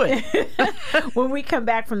 let's do it. When we come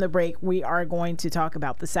back from the break, we are going to talk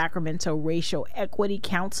about the Sacramento Racial Equity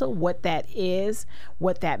Council, what that is,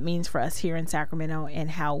 what that means for us here in Sacramento,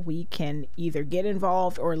 and how we can either get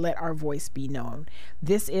involved or let our voice be known.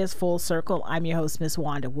 This is Full Circle. I'm your host, Miss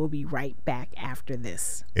Wanda. We'll be right back after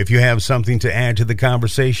this. If you have something to add to the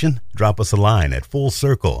conversation, drop us a line at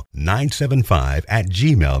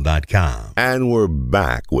fullcircle975@gmail.com. And we're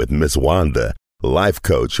back with Miss Wanda, life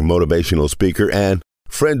coach, motivational speaker, and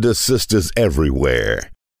friend to sisters everywhere.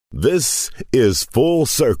 This is Full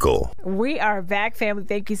Circle. We are back, family.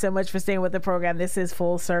 Thank you so much for staying with the program. This is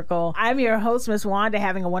Full Circle. I'm your host, Miss Wanda,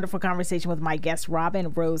 having a wonderful conversation with my guest,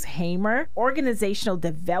 Robynne Rose-Haymer, organizational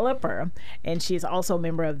developer, and she is also a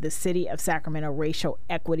member of the City of Sacramento Racial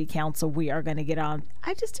Equity Council. We are going to get on.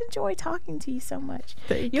 I just enjoy talking to you so much.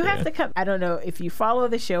 Thank you you. have to come. I don't know if you follow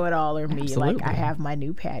the show at all or me. Absolutely. Like, I have my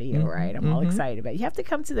new patio, right? I'm all excited about it. You have to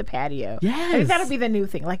come to the patio. Yes. I think that'll be the new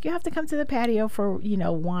thing. Like, you have to come to the patio for,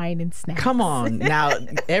 wine and snacks. Come on. Now,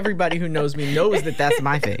 everybody who knows me knows that that's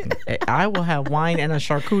my thing. I will have wine and a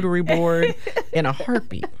charcuterie board in a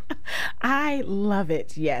heartbeat. I love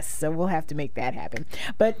it. Yes. So we'll have to make that happen.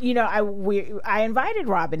 But, I invited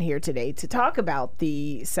Robynne here today to talk about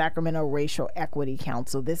the Sacramento Racial Equity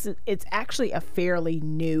Council. It's actually a fairly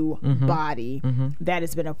new body that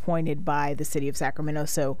has been appointed by the City of Sacramento.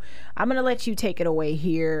 So I'm going to let you take it away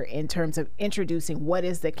here in terms of introducing what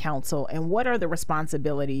is the council and what are the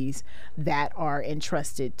responsibilities that are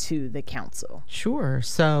entrusted to the council. Sure.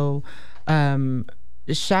 So,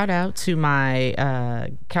 shout out to my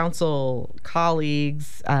council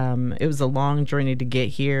colleagues. It was a long journey to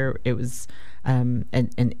get here. It was an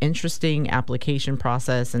interesting application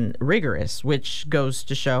process and rigorous, which goes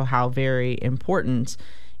to show how very important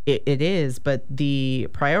it is. But the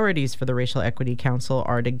priorities for the Racial Equity Council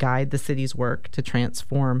are to guide the city's work to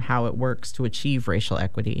transform how it works to achieve racial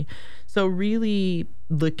equity. So really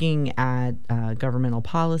looking at governmental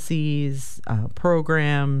policies,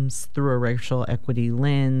 programs through a racial equity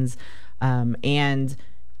lens, and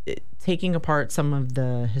taking apart some of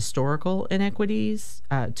the historical inequities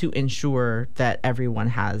to ensure that everyone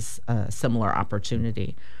has a similar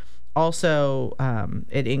opportunity. Also,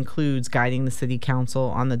 it includes guiding the city council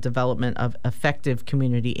on the development of effective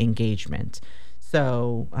community engagement.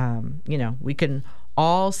 So, we can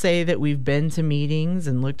all say that we've been to meetings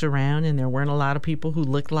and looked around and there weren't a lot of people who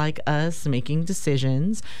looked like us making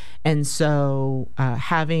decisions. And so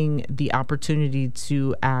having the opportunity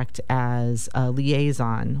to act as a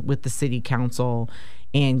liaison with the city council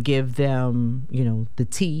and give them, the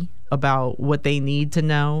tea about what they need to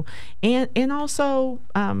know, and also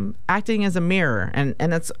acting as a mirror. And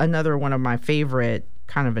that's another one of my favorite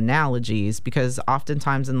kind of analogies, because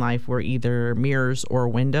oftentimes in life we're either mirrors or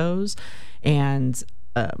windows, and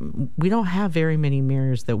we don't have very many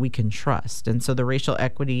mirrors that we can trust. And so the Racial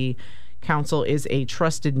Equity Council is a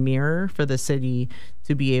trusted mirror for the city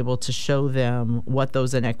to be able to show them what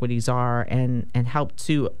those inequities are and help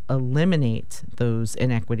to eliminate those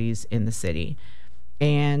inequities in the city.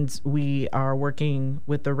 And we are working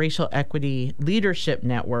with the Racial Equity Leadership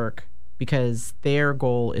Network because their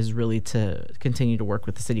goal is really to continue to work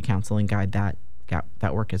with the city council and guide that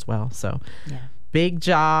work as well. So big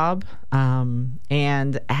job.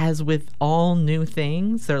 And as with all new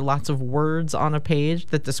things, there are lots of words on a page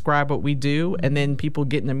that describe what we do. And then people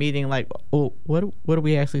get in a meeting like, oh, what are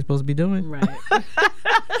we actually supposed to be doing? Right.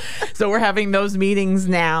 So we're having those meetings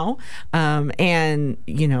now. And,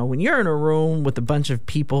 when you're in a room with a bunch of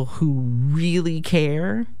people who really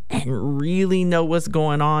care and really know what's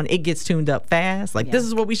going on, it gets tuned up fast. Like, this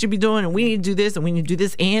is what we should be doing, and we need to do this, and we need to do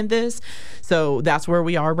this and this. So that's where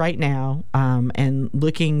we are right now, and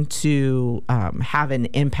looking to have an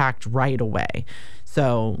impact right away.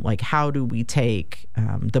 So, like, how do we take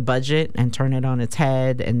the budget and turn it on its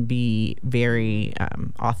head and be very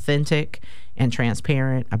authentic and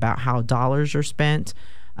transparent about how dollars are spent,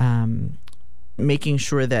 making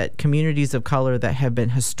sure that communities of color that have been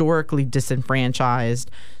historically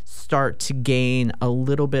disenfranchised start to gain a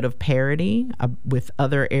little bit of parity with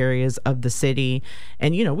other areas of the city.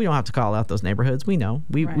 And, we don't have to call out those neighborhoods. We know.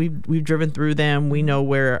 We've driven through them. We know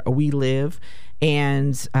where we live.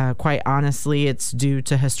 And quite honestly, it's due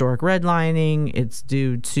to historic redlining. It's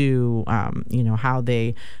due to, how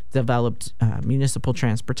they developed municipal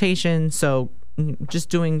transportation. So just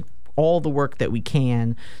doing all the work that we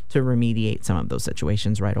can to remediate some of those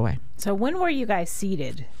situations right away. So when were you guys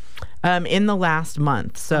seated? In the last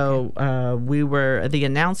month. So the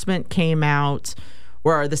announcement came out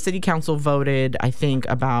or the city council voted, I think,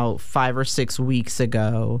 about 5 or 6 weeks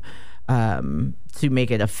ago to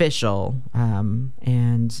make it official.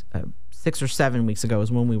 And 6 or 7 weeks ago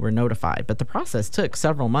is when we were notified. But the process took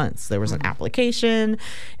several months. There was an application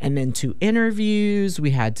and then 2 interviews.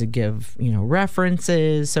 We had to give,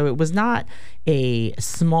 references. So it was not a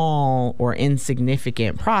small or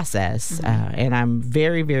insignificant process. And I'm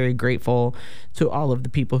very, very grateful to all of the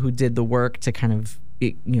people who did the work to kind of,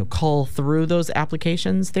 cull through those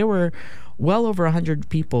applications. There were well over 100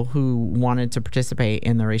 people who wanted to participate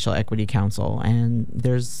in the Racial Equity Council, and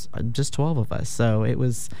there's just 12 of us. So it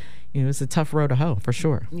was a tough road to hoe, for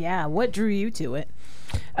sure. Yeah. What drew you to it?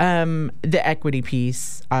 The equity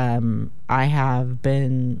piece. I have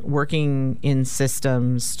been working in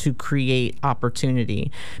systems to create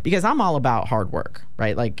opportunity because I'm all about hard work,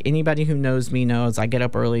 right? Like anybody who knows me knows I get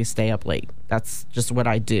up early, stay up late. That's just what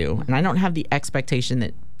I do. And I don't have the expectation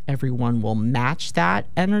that everyone will match that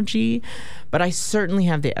energy, but I certainly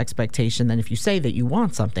have the expectation that if you say that you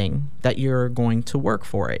want something, that you're going to work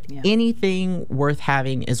for it. Yeah. Anything worth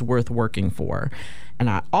having is worth working for. And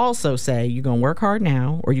I also say you're going to work hard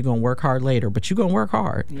now or you're going to work hard later, but you're going to work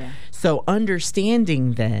hard. Yeah. So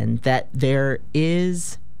understanding then that there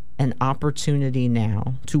is an opportunity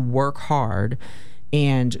now to work hard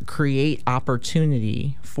and create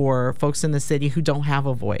opportunity for folks in the city who don't have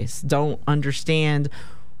a voice, don't understand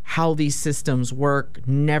how these systems work,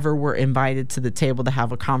 never were invited to the table to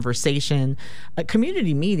have a conversation.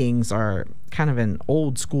 Community meetings are kind of an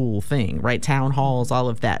old school thing, right? Town halls, all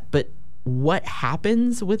of that. But what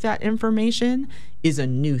happens with that information is a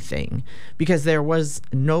new thing because there was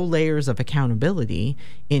no layers of accountability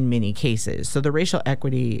in many cases. So the Racial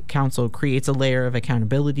Equity Council creates a layer of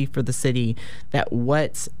accountability for the city that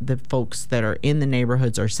what the folks that are in the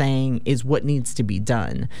neighborhoods are saying is what needs to be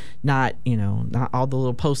done. Not all the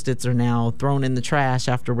little Post-its are now thrown in the trash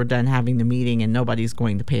after we're done having the meeting and nobody's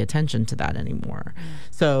going to pay attention to that anymore.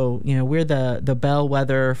 So, we're the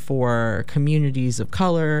bellwether for communities of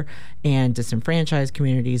color and disenfranchised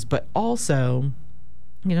communities, but also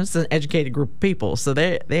it's an educated group of people. So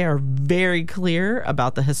they are very clear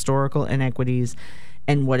about the historical inequities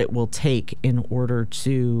and what it will take in order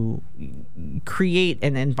to create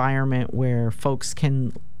an environment where folks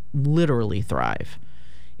can literally thrive.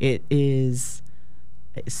 It is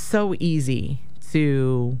so easy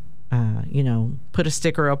to, put a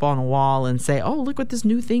sticker up on a wall and say, oh, look what this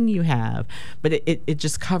new thing you have. But it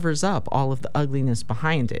just covers up all of the ugliness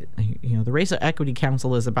behind it. The Racial Equity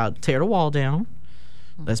Council is about tear the wall down.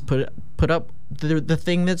 Let's put up the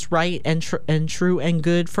thing that's right and true and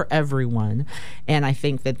good for everyone. And I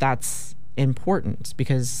think that that's important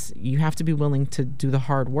because you have to be willing to do the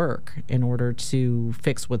hard work in order to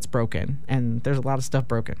fix what's broken. And there's a lot of stuff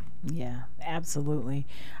broken. Yeah, absolutely.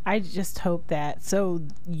 I just hope that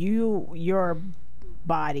your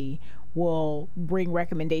body will bring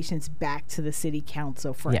recommendations back to the city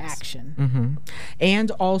council for action. Mm-hmm.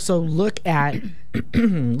 And also look at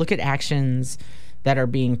actions that are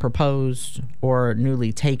being proposed or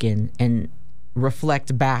newly taken and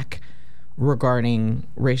reflect back regarding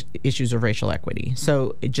issues of racial equity.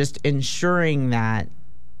 So just ensuring that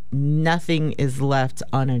nothing is left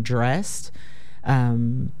unaddressed,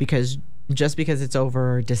 because just because it's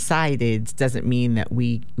over decided doesn't mean that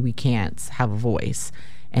we can't have a voice.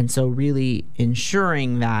 And so really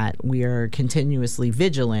ensuring that we are continuously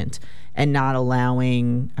vigilant and not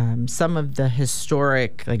allowing some of the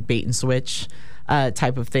historic like bait and switch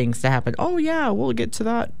type of things to happen. Oh yeah, we'll get to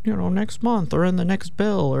that, next month or in the next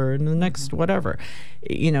bill or in the next whatever.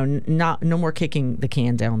 No more kicking the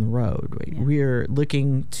can down the road. Yeah. We're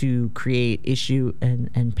looking to create issue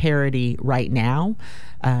and parity right now.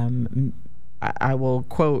 I will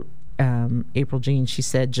quote April Jean. She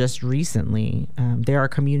said just recently, there are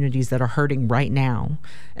communities that are hurting right now.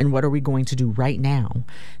 And what are we going to do right now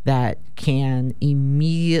that can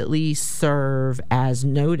immediately serve as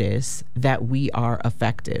notice that we are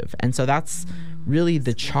effective? And so that's really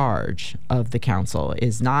the charge of the council,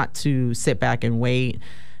 is not to sit back and wait.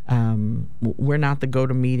 We're not the go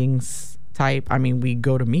to meetings type. I mean, we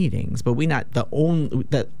go to meetings, but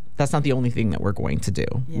that's not the only thing that we're going to do.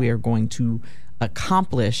 Yeah. We are going to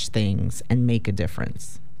accomplish things and make a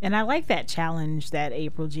difference. And I like that challenge that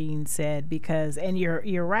April Jean said, because, and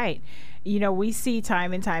you're right. We see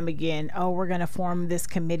time and time again, we're going to form this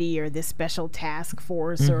committee or this special task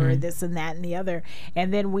force or this and that and the other.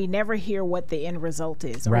 And then we never hear what the end result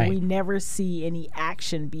is, or we never see any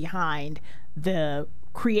action behind the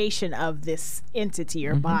creation of this entity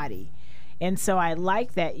or body. And so I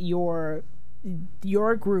like that your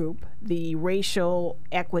group, the Racial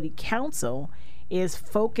Equity Council, is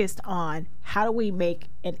focused on how do we make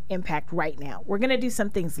an impact right now. We're going to do some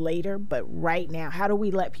things later, but right now, how do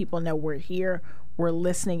we let people know we're here, we're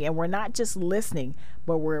listening, and we're not just listening,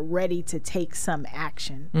 but we're ready to take some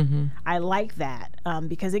action. I like that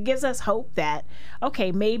because it gives us hope that,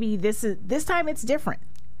 okay, maybe this time it's different.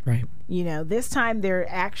 Right. You know, this time there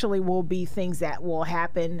actually will be things that will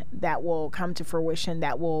happen, that will come to fruition,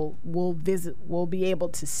 that we'll be able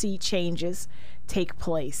to see changes take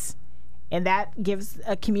place. And that gives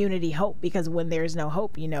a community hope, because when there's no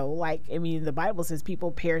hope, you know, like, I mean, the Bible says people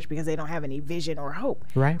perish because they don't have any vision or hope.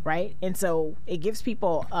 Right. Right. And so it gives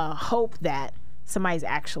people hope that somebody's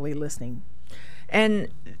actually listening. And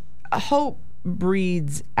hope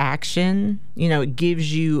breeds action. You know, it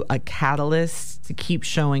gives you a catalyst to keep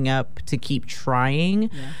showing up, to keep trying.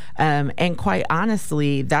 And quite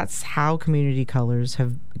honestly, that's how communities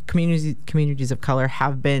of color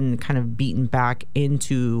have been kind of beaten back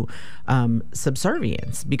into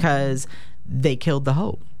subservience, because they killed the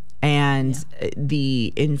hope. And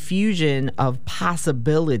the infusion of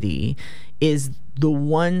possibility is the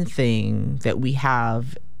one thing that we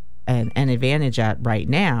have an advantage at right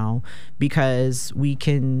now, because we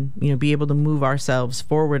can, you know, be able to move ourselves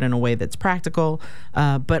forward in a way that's practical,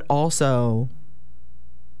 but also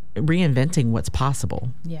reinventing what's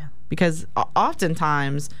possible. Yeah. Because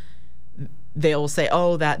oftentimes they'll say,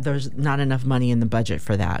 oh, that there's not enough money in the budget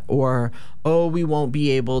for that, or, oh, we won't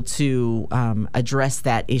be able to address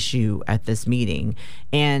that issue at this meeting.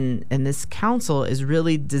 And this council is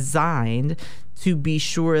really designed to be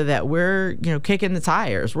sure that we're, you know, kicking the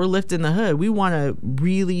tires, we're lifting the hood. We want to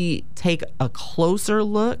really take a closer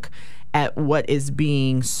look at what is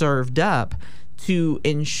being served up to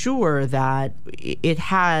ensure that it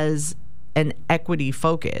has an equity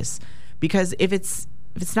focus. Because if it's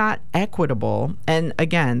not equitable, and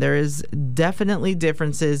again, there is definitely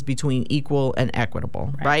differences between equal and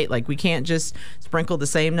equitable, right? Like, we can't just sprinkle the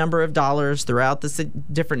same number of dollars throughout the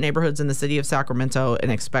different neighborhoods in the city of Sacramento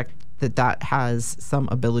and expect that has some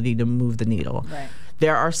ability to move the needle. Right.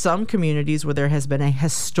 There are some communities where there has been a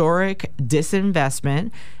historic disinvestment,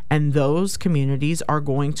 and those communities are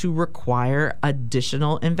going to require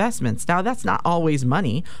additional investments. Now, that's not always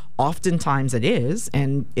money. Oftentimes it is,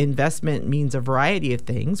 and investment means a variety of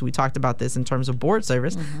things. We talked about this in terms of board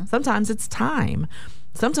service. Sometimes it's time.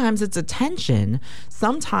 Sometimes it's attention.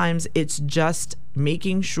 Sometimes it's just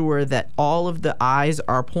making sure that all of the eyes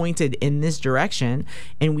are pointed in this direction,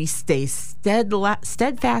 and we stay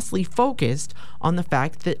steadfastly focused on the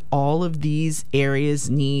fact that all of these areas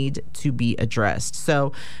need to be addressed.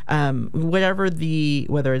 So whether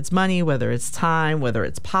it's money, whether it's time, whether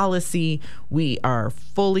it's policy, we are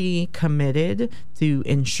fully committed to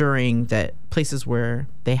ensuring that places where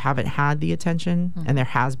they haven't had the attention and there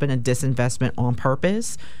has been a disinvestment on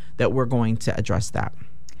purpose, that we're going to address that.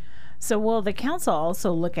 So will the council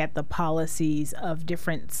also look at the policies of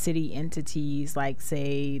different city entities, like,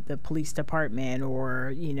 say, the police department,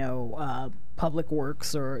 or, you know, public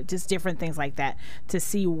works, or just different things like that, to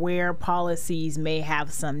see where policies may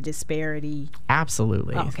have some disparity?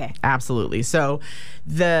 Absolutely. Oh, okay. Absolutely. So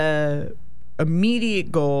the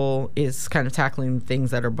immediate goal is kind of tackling things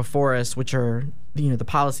that are before us, which are, you know, the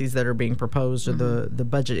policies that are being proposed, or the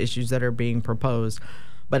budget issues that are being proposed.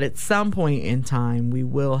 But at some point in time, we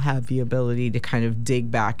will have the ability to kind of dig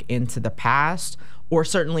back into the past, or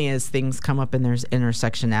certainly as things come up and there's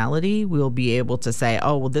intersectionality, we'll be able to say,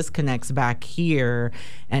 oh, well, this connects back here,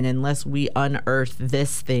 and unless we unearth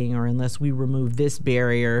this thing, or unless we remove this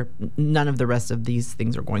barrier, none of the rest of these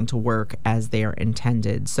things are going to work as they are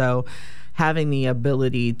intended. So having the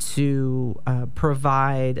ability to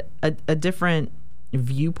provide a different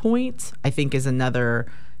viewpoint, I think, is another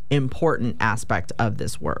important aspect of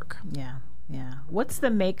this work. Yeah. What's the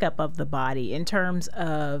makeup of the body in terms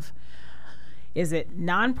of, is it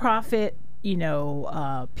nonprofit, you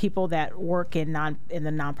know, people that work in the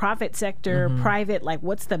nonprofit sector, private? Like,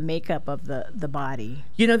 what's the makeup of the body?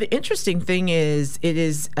 You know, the interesting thing is, it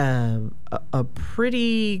is a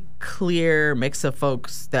pretty clear mix of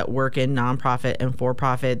folks that work in nonprofit and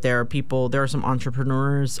for-profit. There are some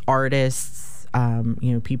entrepreneurs, artists,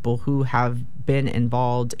 you know, people who have been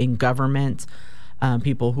involved in government,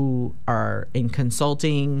 people who are in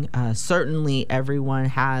consulting. Certainly everyone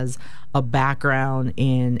has a background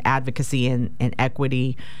in advocacy and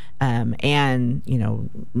equity. And, you know,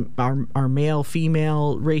 our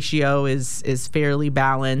male-female ratio is fairly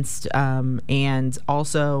balanced. And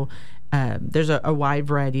also there's a wide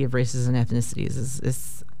variety of races and ethnicities.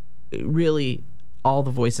 It's really all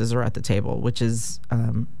the voices are at the table, which is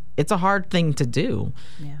it's a hard thing to do.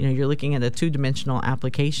 Yeah. You know, you're looking at a 2-dimensional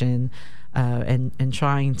application and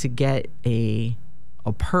trying to get a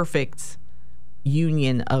perfect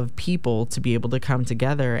union of people to be able to come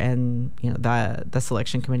together. And, you know, the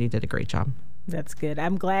selection committee did a great job. That's good.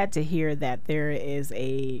 I'm glad to hear that there is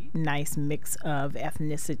a nice mix of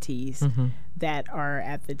ethnicities that are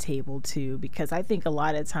at the table too, because I think a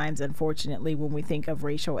lot of times, unfortunately, when we think of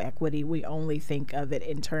racial equity, we only think of it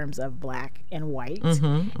in terms of black and white.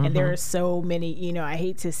 And there are so many, you know, I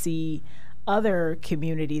hate to see other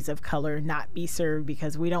communities of color not be served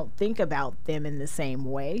because we don't think about them in the same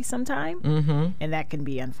way sometimes. And that can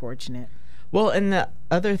be unfortunate. Well, and the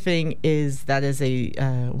other thing is that is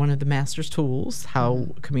one of the master's tools, how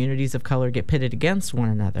communities of color get pitted against one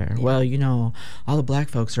another. Yeah. Well, you know, all the black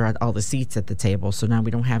folks are at all the seats at the table, so now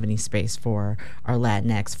we don't have any space for our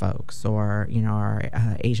Latinx folks or, you know, our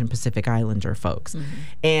Asian Pacific Islander folks.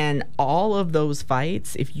 And all of those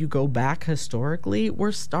fights, if you go back historically,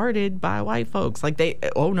 were started by white folks. Like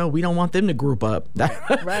oh no, we don't want them to group up.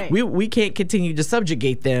 Right. we can't continue to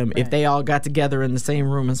subjugate them if they all got together in the same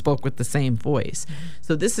room and spoke with the same voice.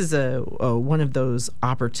 So this is one of those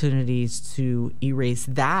opportunities to erase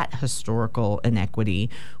that historical inequity,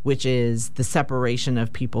 which is the separation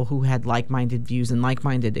of people who had like-minded views and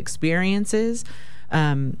like-minded experiences.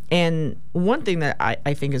 And one thing that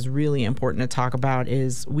I think is really important to talk about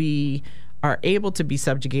is we are able to be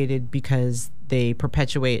subjugated because they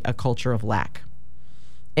perpetuate a culture of lack.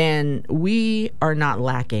 And we are not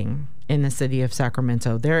lacking in the city of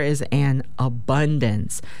Sacramento. There is an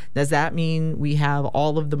abundance. Does that mean we have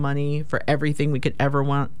all of the money for everything we could ever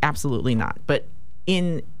want? Absolutely not. But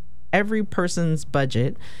in every person's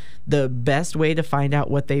budget, the best way to find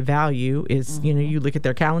out what they value is, you know, you look at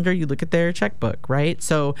their calendar, you look at their checkbook, right?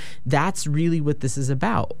 So that's really what this is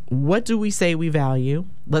about. What do we say we value?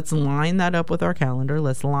 Let's line that up with our calendar.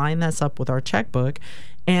 Let's line this up with our checkbook.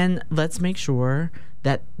 And let's make sure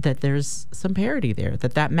that there's some parity there,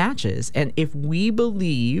 that matches. And if we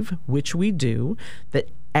believe, which we do, that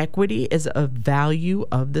equity is a value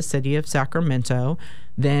of the city of Sacramento,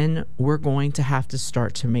 then we're going to have to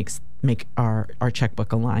start to make our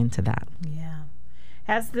checkbook align to that. Yeah.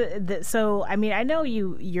 Has so I mean, I know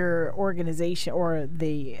your organization or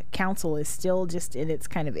the council is still just in its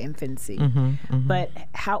kind of infancy, but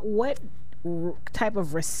what type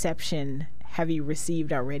of reception have you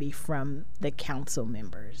received already from the council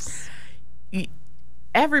members?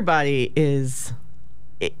 Everybody is,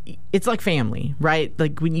 it's like family, right?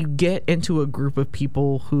 Like when you get into a group of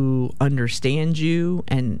people who understand you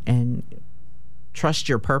and trust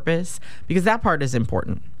your purpose, because that part is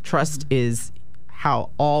important. Trust is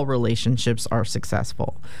how all relationships are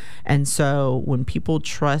successful. And so when people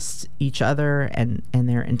trust each other and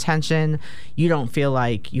their intention, you don't feel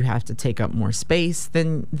like you have to take up more space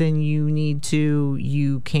than you need to.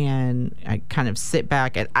 You can kind of sit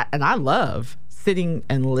back, and I love sitting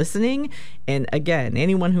and listening. And again,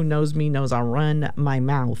 anyone who knows me knows I run my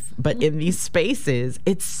mouth. But in these spaces,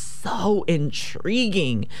 it's so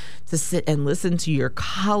intriguing to sit and listen to your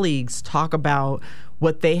colleagues talk about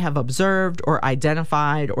what they have observed or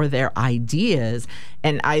identified or their ideas.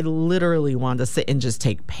 And I literally want to sit and just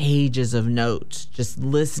take pages of notes, just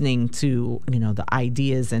listening to, you know, the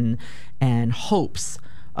ideas and hopes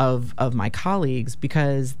of my colleagues,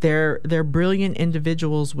 because they're brilliant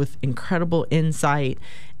individuals with incredible insight,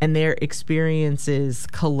 and their experiences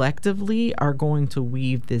collectively are going to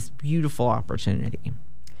weave this beautiful opportunity.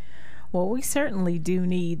 Well, we certainly do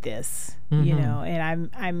need this, you know, and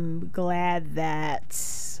I'm glad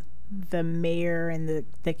that the mayor and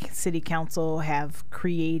the city council have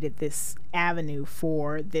created this avenue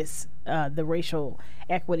for this the Racial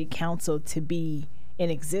Equity Council to be in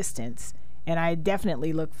existence. And I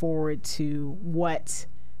definitely look forward to what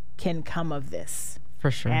can come of this.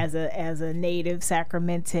 For sure. As a native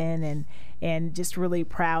Sacramentan and just really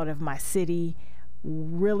proud of my city,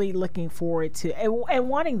 really looking forward to and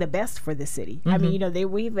wanting the best for the city. I mean, you know,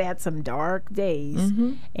 we've had some dark days,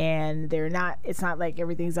 and it's not like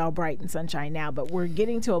everything's all bright and sunshine now, but we're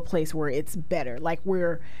getting to a place where it's better. Like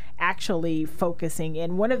we're actually focusing.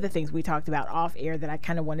 And one of the things we talked about off air that I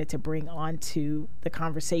kind of wanted to bring onto the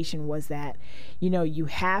conversation was that, you know, you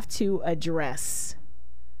have to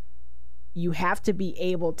be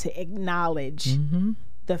able to acknowledge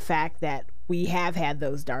the fact that we have had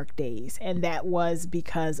those dark days, and that was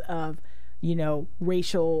because of, you know,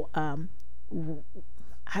 racial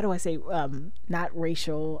how do I say, not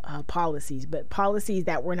racial policies, but policies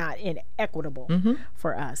that were not inequitable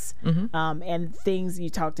for us. And things you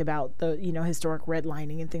talked about, the, historic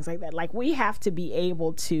redlining and things like that. Like, we have to be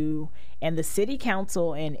able to, and the city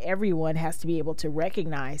council and everyone has to be able to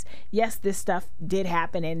recognize, yes, this stuff did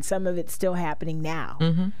happen and some of it's still happening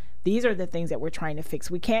now. These are the things that we're trying to fix.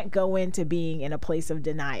 We can't go into being in a place of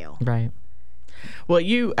denial. Right. Well,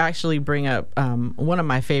 you actually bring up one of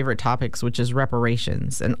my favorite topics, which is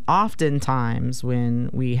reparations. And oftentimes when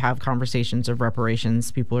we have conversations of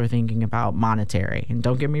reparations, people are thinking about monetary. And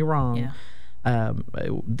don't get me wrong,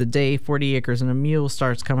 the day 40 acres and a mule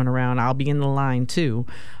starts coming around, I'll be in the line too.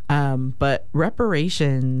 But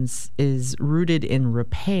reparations is rooted in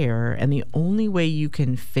repair. And the only way you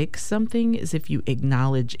can fix something is if you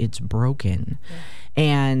acknowledge it's broken.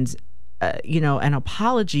 And an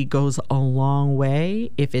apology goes a long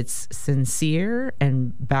way if it's sincere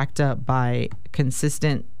and backed up by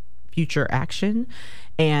consistent future action.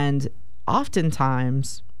 And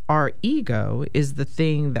oftentimes, our ego is the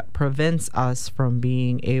thing that prevents us from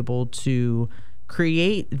being able to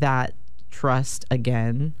create that trust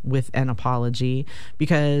again with an apology,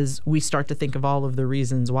 because we start to think of all of the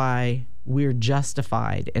reasons why we're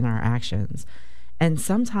justified in our actions. And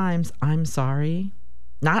sometimes I'm sorry.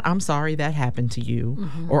 Not I'm sorry that happened to you,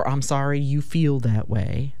 or I'm sorry you feel that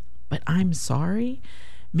way, but I'm sorry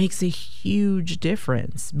makes a huge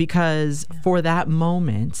difference, because for that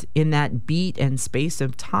moment, in that beat and space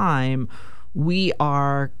of time, we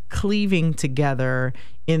are cleaving together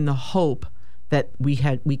in the hope that we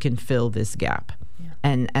can fill this gap.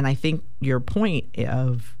 And I think your point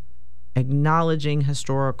of acknowledging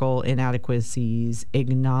historical inadequacies,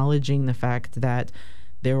 acknowledging the fact that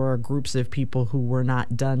there are groups of people who were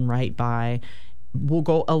not done right by, will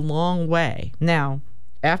go a long way. Now,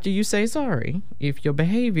 after you say sorry, if your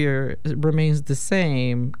behavior remains the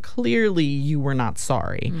same, clearly you were not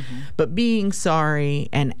sorry. But being sorry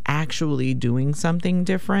and actually doing something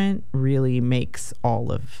different really makes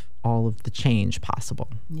all of the change possible.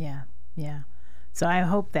 Yeah. So I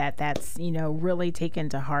hope that that's, really taken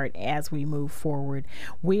to heart as we move forward.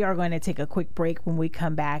 We are going to take a quick break. When we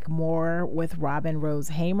come back, more with Robynne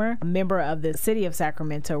Rose-Haymer, a member of the City of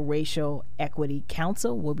Sacramento Racial Equity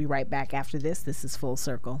Council. We'll be right back after this. This is Full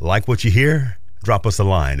Circle. Like what you hear? Drop us a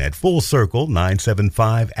line at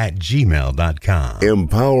fullcircle975@gmail.com.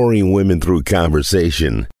 Empowering women through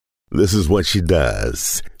conversation. This is what she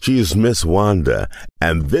does. She is Miss Wanda,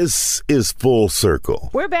 and this is Full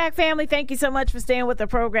Circle. We're back, family. Thank you so much for staying with the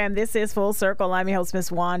program. This is Full Circle. I'm your host,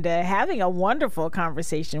 Miss Wanda, having a wonderful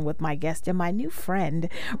conversation with my guest and my new friend,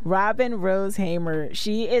 Robynne Rose-Haymer.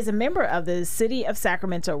 She is a member of the City of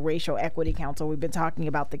Sacramento Racial Equity Council. We've been talking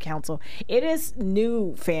about the council. It is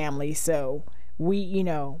new, family, so we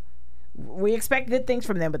expect good things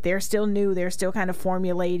from them, but they're still new. They're still kind of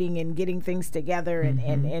formulating and getting things together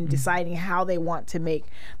and deciding how they want to make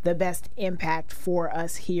the best impact for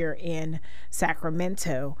us here in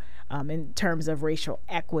Sacramento in terms of racial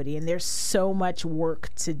equity. And there's so much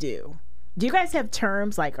work to do. Do you guys have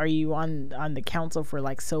terms? Like, are you on the council for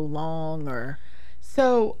like so long, or?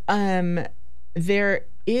 So, there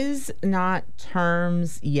is not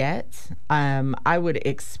terms yet. I would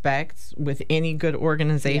expect with any good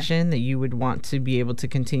organization that you would want to be able to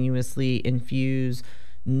continuously infuse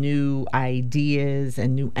new ideas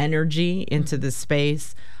and new energy into the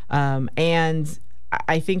space. And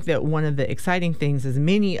I think that one of the exciting things is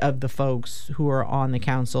many of the folks who are on the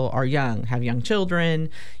council are young, have young children,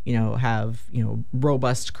 have,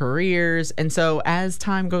 robust careers. And so as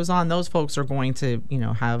time goes on, those folks are going to,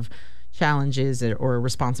 have challenges or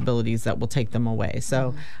responsibilities that will take them away.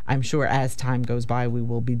 So I'm sure as time goes by, we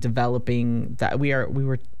will be developing that. We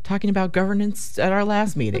were talking about governance at our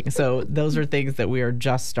last meeting. So those are things that we are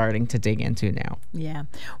just starting to dig into now. Yeah.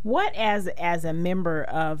 What, as a member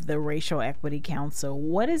of the Racial Equity Council,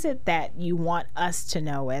 what is it that you want us to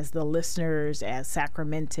know as the listeners, as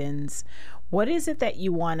Sacramentans? What is it that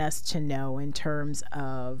you want us to know in terms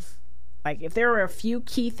of, like, if there are a few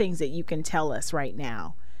key things that you can tell us right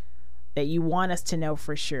now that you want us to know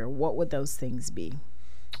for sure, what would those things be?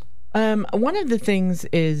 One of the things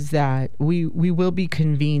is that we will be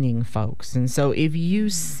convening folks. And so if you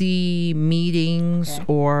see meetings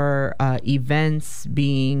or events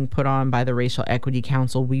being put on by the Racial Equity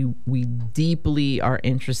Council, we deeply are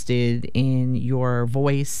interested in your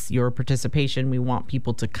voice, your participation. We want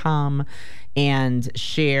people to come and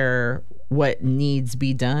share what needs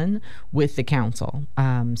be done with the council.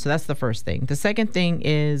 So that's the first thing. The second thing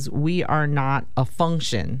is we are not a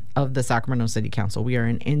function of the Sacramento City Council. We are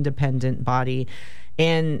an independent body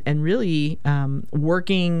and really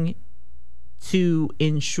working to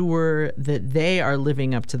ensure that they are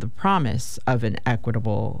living up to the promise of an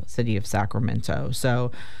equitable city of Sacramento.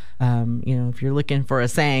 So, if you're looking for a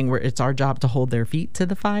saying where it's our job to hold their feet to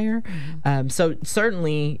the fire. So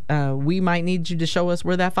certainly we might need you to show us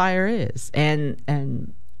where that fire is.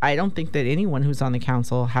 And I don't think that anyone who's on the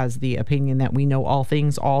council has the opinion that we know all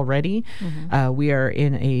things already. We are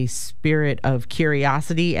in a spirit of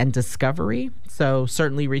curiosity and discovery. So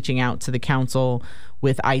certainly reaching out to the council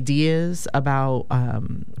with ideas about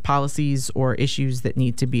policies or issues that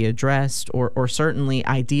need to be addressed, or certainly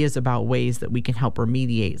ideas about ways that we can help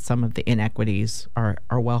remediate some of the inequities are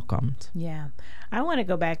welcomed. Yeah. I want to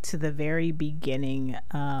go back to the very beginning.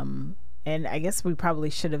 And I guess we probably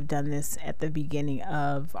should have done this at the beginning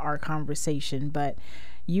of our conversation, but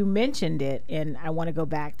you mentioned it, and I want to go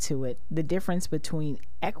back to it. The difference between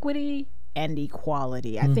equity and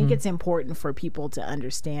equality. I think it's important for people to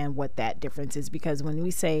understand what that difference is, because when we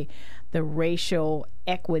say the Racial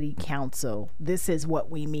Equity Council, this is what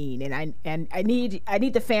we mean. And I need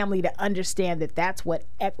the family to understand that that's what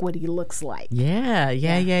equity looks like.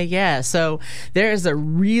 Yeah. So there's a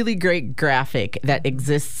really great graphic that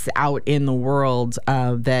exists out in the world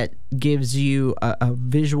that gives you a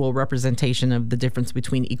visual representation of the difference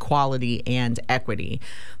between equality and equity.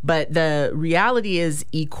 But the reality is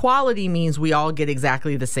equality means we all get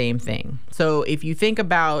exactly the same thing. So if you think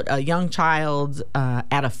about a young child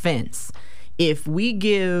at a fence, if we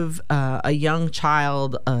give a young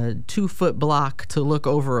child a 2-foot block to look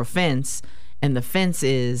over a fence, and the fence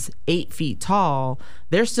is 8 feet tall,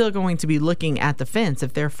 they're still going to be looking at the fence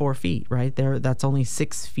if they're 4 feet, right? That's only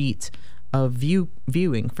 6 feet of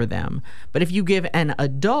viewing for them. But if you give an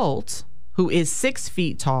adult who is 6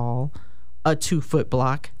 feet tall a 2-foot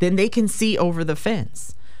block, then they can see over the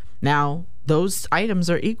fence. Now, those items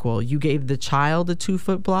are equal. You gave the child a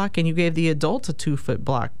 2-foot block and you gave the adult a 2-foot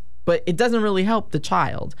block, but it doesn't really help the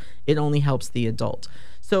child. It only helps the adult.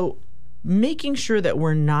 So making sure that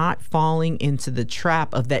we're not falling into the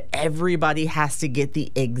trap of that everybody has to get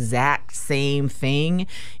the exact same thing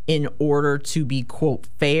in order to be, quote,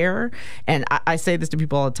 fair. And I say this to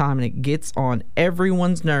people all the time, and it gets on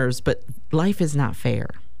everyone's nerves, but life is not fair.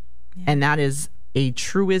 Yeah. And that is a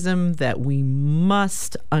truism that we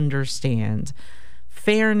must understand.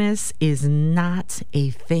 Fairness is not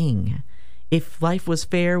a thing. If life was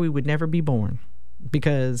fair, we would never be born,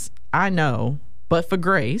 because I know, but for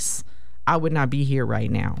grace, I would not be here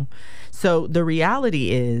right now. So the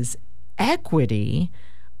reality is equity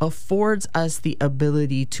affords us the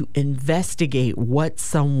ability to investigate what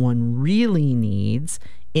someone really needs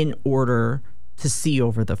in order to see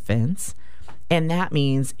over the fence. And that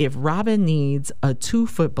means if Robynne needs a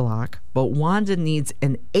 2-foot block, but Wanda needs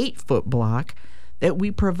an 8-foot block, that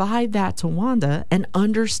we provide that to Wanda and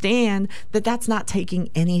understand that that's not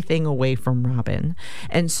taking anything away from Robynne.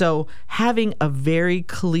 And so having a very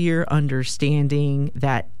clear understanding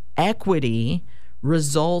that equity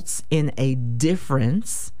results in a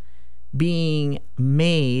difference being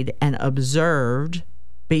made and observed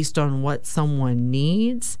based on what someone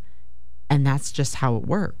needs, and that's just how it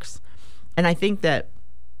works. And I think that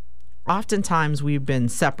oftentimes we've been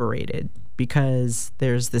separated because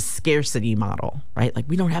there's this scarcity model, right? Like,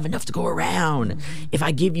 we don't have enough to go around. If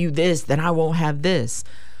I give you this, then I won't have this.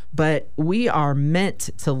 But we are meant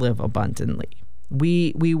to live abundantly.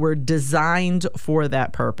 We were designed for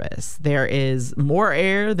that purpose. There is more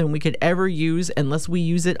air than we could ever use unless we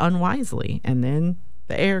use it unwisely, and then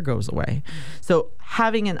the air goes away. So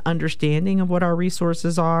having an understanding of what our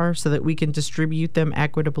resources are so that we can distribute them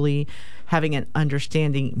equitably, having an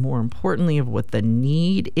understanding, more importantly, of what the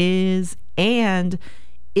need is, and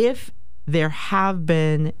if there have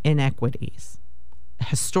been inequities,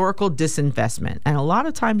 historical disinvestment. And a lot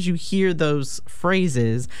of times you hear those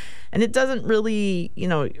phrases and it doesn't really,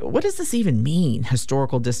 what does this even mean,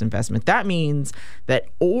 historical disinvestment? That means that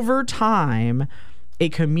over time, a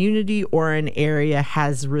community or an area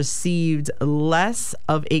has received less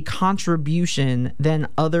of a contribution than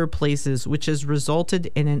other places, which has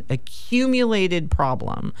resulted in an accumulated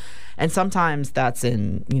problem. And sometimes that's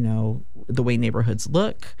in, the way neighborhoods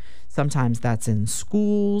look. Sometimes that's in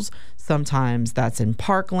schools. Sometimes that's in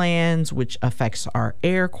parklands, which affects our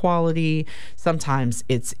air quality. Sometimes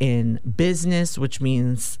it's in business, which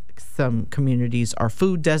means some communities are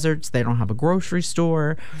food deserts. They don't have a grocery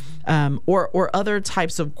store, or other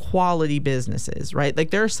types of quality businesses, right?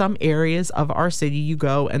 Like, there are some areas of our city you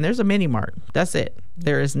go and there's a mini mart. That's it.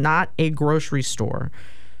 There is not a grocery store.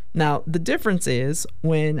 Now, the difference is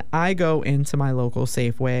when I go into my local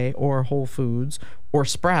Safeway or Whole Foods or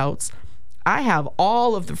Sprouts, I have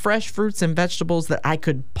all of the fresh fruits and vegetables that I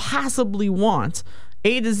could possibly want,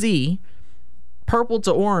 A to Z, purple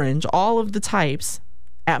to orange, all of the types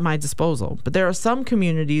at my disposal. But there are some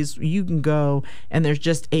communities you can go and there's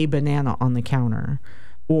just a banana on the counter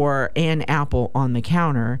or an apple on the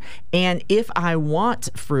counter. And if I want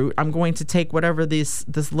fruit, I'm going to take whatever this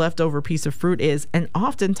leftover piece of fruit is. And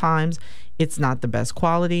oftentimes it's not the best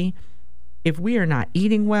quality. If we are not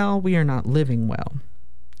eating well, we are not living well.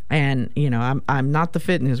 And, you know, I'm not the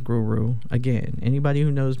fitness guru. Again, anybody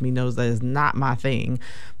who knows me knows that is not my thing.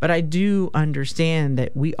 But I do understand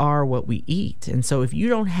that we are what we eat. And so if you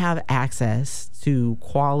don't have access to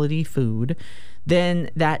quality food, then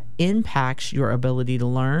that impacts your ability to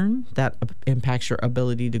learn, that impacts your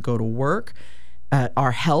ability to go to work,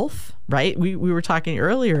 our health, right? We were talking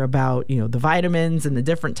earlier about, you know, the vitamins and the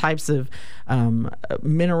different types of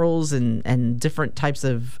minerals and different types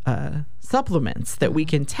of supplements that we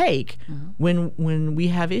can take when we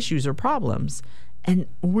have issues or problems. And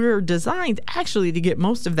we're designed actually to get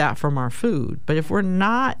most of that from our food. But if we're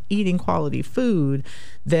not eating quality food,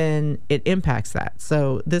 then it impacts that.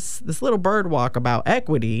 So this little bird walk about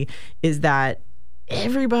equity is that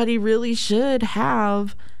everybody really should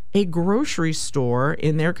have a grocery store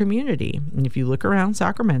in their community. And if you look around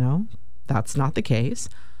Sacramento, that's not the case.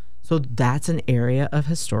 So that's an area of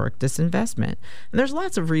historic disinvestment. And there's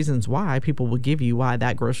lots of reasons why people will give you why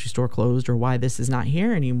that grocery store closed or why this is not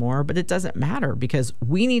here anymore, but it doesn't matter because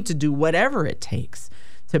we need to do whatever it takes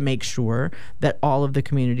to make sure that all of the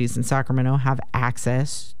communities in Sacramento have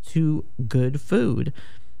access to good food.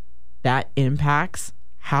 That impacts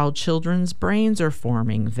how children's brains are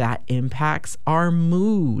forming. That impacts our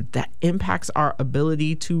mood. That impacts our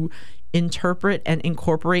ability to interpret and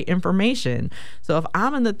incorporate information. So if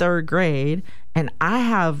I'm in the 3rd grade and I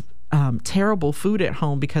have terrible food at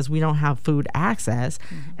home because we don't have food access,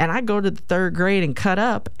 and I go to the 3rd grade and cut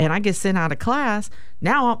up and I get sent out of class,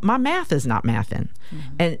 now my math is not mathing.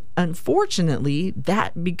 And unfortunately,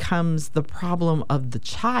 that becomes the problem of the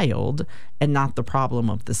child and not the problem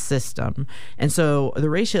of the system. And so the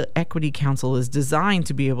Racial Equity Council is designed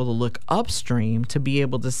to be able to look upstream, to be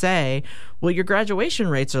able to say, well, your graduation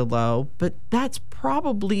rates are low, but that's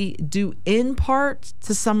probably due in part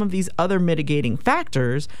to some of these other mitigating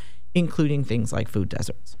factors, including things like food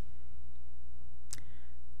deserts.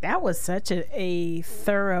 That was such a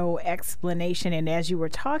thorough explanation. And as you were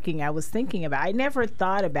talking, I was thinking about, I never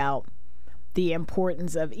thought about the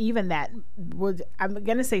importance of even that, I'm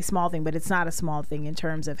going to say small thing, but it's not a small thing in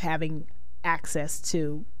terms of having access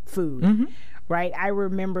to food, right? I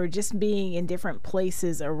remember just being in different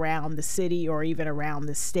places around the city or even around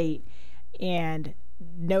the state and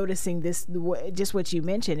noticing this, just what you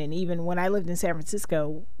mentioned. And even when I lived in San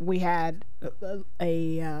Francisco, we had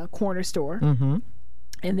a corner store.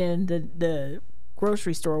 And then the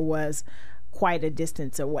grocery store was quite a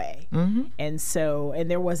distance away. And so,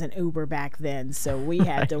 and there wasn't Uber back then. So we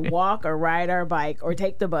had to walk or ride our bike or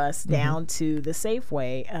take the bus down to the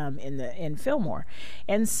Safeway in Fillmore.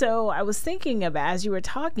 And so I was thinking about, as you were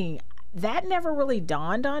talking, that never really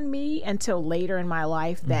dawned on me until later in my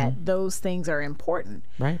life that those things are important.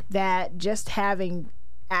 Right. That just having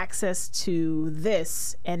access to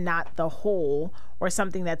this and not the whole or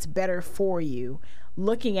something that's better for you,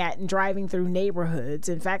 looking at and driving through neighborhoods.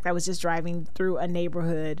 In fact, I was just driving through a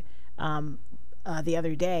neighborhood the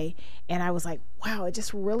other day, and I was like, wow, it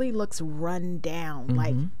just really looks run down.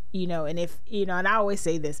 Like, you know, and if, you know, and I always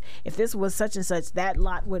say this, if this was such and such, that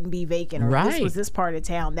lot wouldn't be vacant, or if this was this part of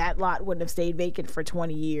town, that lot wouldn't have stayed vacant for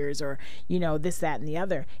 20 years, or, you know, this, that, and the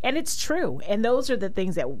other. And it's true. And those are the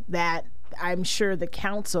things that I'm sure the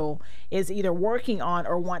council is either working on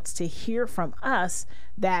or wants to hear from us,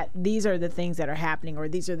 that these are the things that are happening, or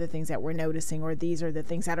these are the things that we're noticing, or these are the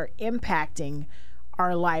things that are impacting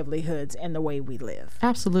our livelihoods and the way we live.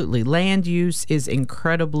 Absolutely. Land use is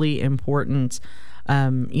incredibly important.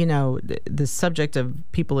 You know, the subject of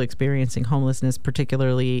people experiencing homelessness,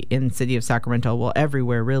 particularly in the city of Sacramento, well,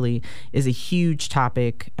 everywhere really, is a huge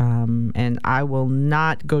topic. And I will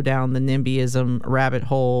not go down the NIMBYism rabbit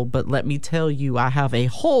hole, but let me tell you, I have a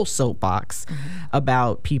whole soapbox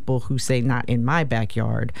about people who say not in my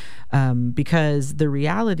backyard, because the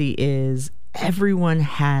reality is everyone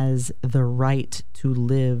has the right to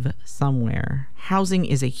live somewhere. Housing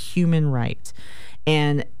is a human right.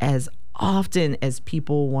 And as often as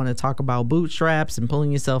people want to talk about bootstraps and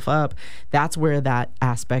pulling yourself up, that's where that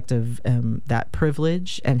aspect of that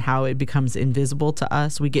privilege and how it becomes invisible to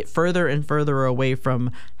us. We get further and further away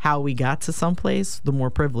from how we got to someplace, the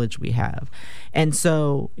more privilege we have. And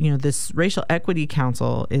so, this Racial Equity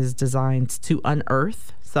Council is designed to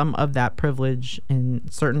unearth some of that privilege in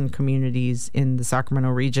certain communities in the Sacramento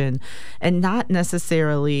region, and not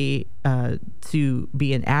necessarily to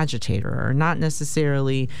be an agitator or not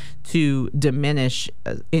necessarily to diminish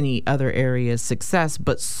any other area's success,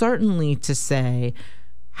 but certainly to say,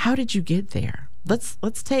 how did you get there?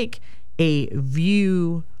 Let's take a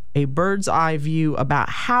bird's eye view about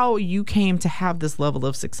how you came to have this level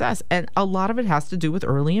of success. And a lot of it has to do with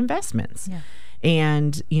early investments. Yeah.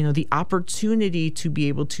 And, the opportunity to be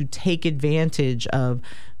able to take advantage of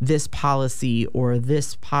this policy or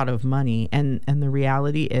this pot of money. And the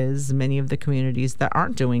reality is many of the communities that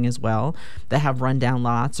aren't doing as well, that have rundown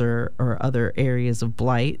lots or other areas of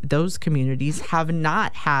blight, those communities have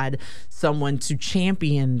not had someone to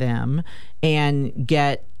champion them and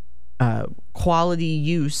get quality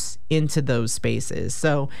use into those spaces.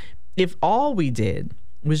 So if all we did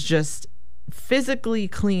was just physically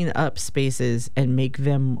clean up spaces and make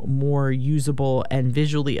them more usable and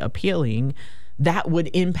visually appealing, that would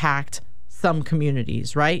impact some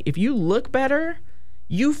communities, right? If you look better,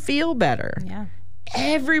 you feel better. Yeah.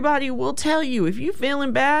 Everybody will tell you, if you're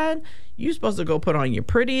feeling bad, you're supposed to go put on your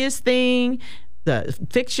prettiest thing,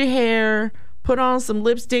 fix your hair, put on some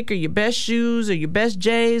lipstick or your best shoes or your best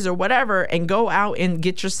J's or whatever, and go out and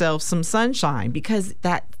get yourself some sunshine, because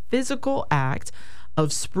that physical act of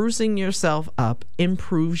sprucing yourself up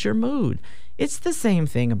improves your mood. It's the same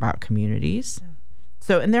thing about communities.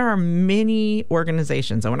 So, and there are many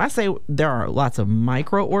organizations. And when I say there are lots of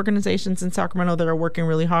micro organizations in Sacramento that are working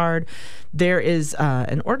really hard, there is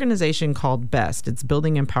an organization called BEST. It's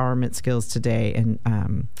Building Empowerment Skills Today.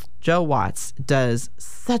 And Joe Watts does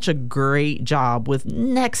such a great job with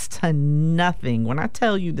next to nothing. When I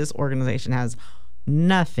tell you this organization has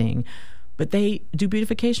nothing, but they do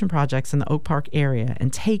beautification projects in the Oak Park area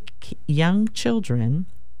and take young children,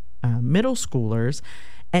 middle schoolers,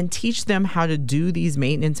 and teach them how to do these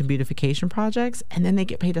maintenance and beautification projects. And then they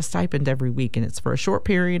get paid a stipend every week. And it's for a short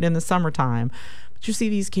period in the summertime. But you see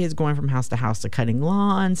these kids going from house to cutting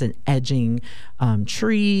lawns and edging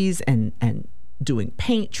trees and doing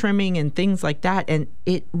paint trimming and things like that. And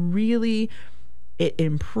it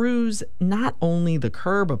improves not only the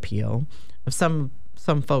curb appeal of some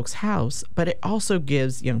folks' house, but it also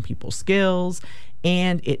gives young people skills,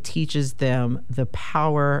 and it teaches them the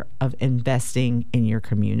power of investing in your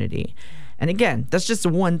community. And again, that's just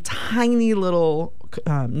one tiny little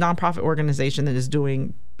nonprofit organization that is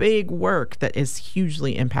doing big work that is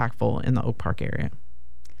hugely impactful in the Oak Park area.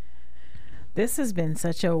 This has been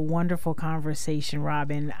such a wonderful conversation,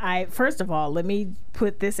 Robynne. First of all, let me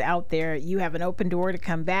put this out there. You have an open door to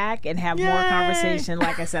come back and have more conversation.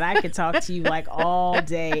 Like I said, I could talk to you like all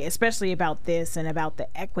day, especially about this and about the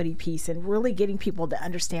equity piece and really getting people to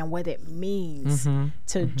understand what it means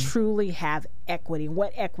to truly have equity,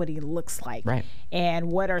 what equity looks like, right? And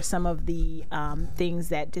what are some of the things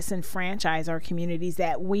that disenfranchise our communities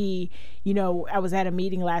that we, I was at a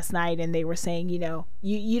meeting last night and they were saying,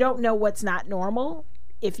 you don't know what's not normal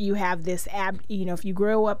if you have this if you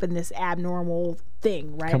grow up in this abnormal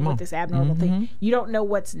thing, right? With this abnormal thing, you don't know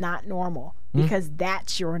what's not normal because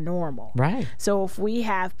that's your normal, right? So if we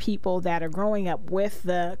have people that are growing up with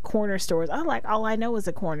the corner stores, all I know is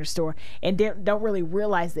a corner store, and don't really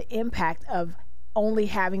realize the impact of only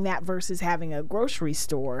having that versus having a grocery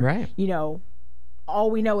store, right?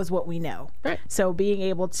 All we know is what we know, right? So being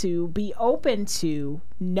able to be open to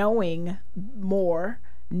knowing more,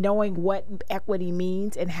 knowing what equity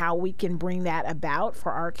means and how we can bring that about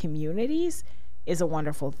for our communities is a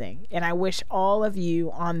wonderful thing. And I wish all of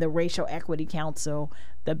you on the Racial Equity Council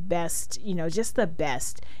the best, just the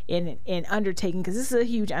best in undertaking, because this is a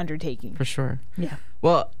huge undertaking. For sure. Yeah.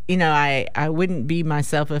 Well, I wouldn't be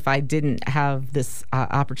myself if I didn't have this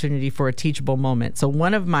opportunity for a teachable moment. So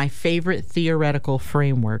one of my favorite theoretical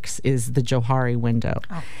frameworks is the Johari window.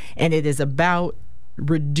 Oh. And it is about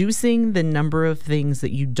reducing the number of things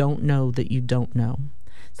that you don't know that you don't know.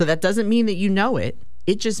 So that doesn't mean that you know it.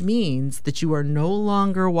 It just means that you are no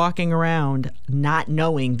longer walking around not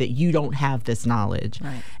knowing that you don't have this knowledge.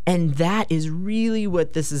 Right. And that is really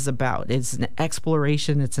what this is about. It's an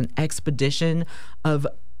exploration. It's an expedition of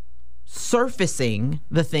surfacing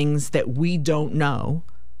the things that we don't know,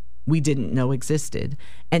 we didn't know existed,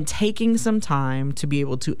 and taking some time to be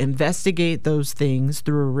able to investigate those things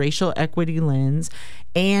through a racial equity lens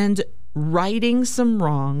and righting some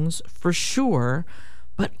wrongs for sure,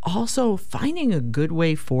 but also finding a good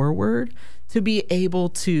way forward to be able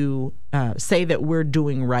to say that we're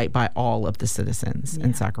doing right by all of the citizens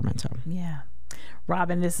in Sacramento. Yeah.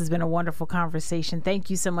 Robynne, this has been a wonderful conversation.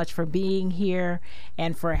 Thank you so much for being here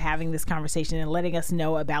and for having this conversation and letting us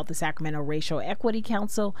know about the Sacramento Racial Equity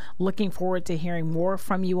Council. Looking forward to hearing more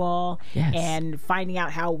from you all and finding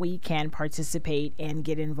out how we can participate and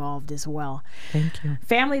get involved as well. Thank you.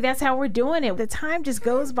 Family, that's how we're doing it. The time just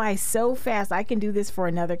goes by so fast. I can do this for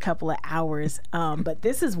another couple of hours, but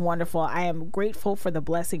this is wonderful. I am grateful for the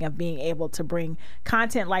blessing of being able to bring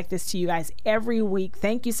content like this to you guys every week.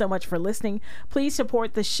 Thank you so much for listening. Please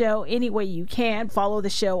support the show any way you can. Follow the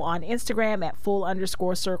show on Instagram at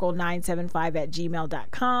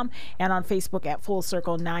full_circle975@gmail.com and on Facebook at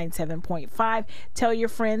fullcircle97.5. Tell your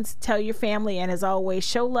friends, tell your family, and as always,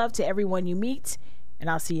 show love to everyone you meet. And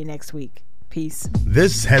I'll see you next week. Peace.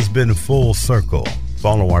 This has been Full Circle.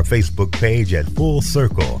 Follow our Facebook page at Full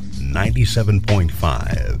Circle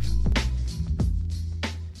 97.5.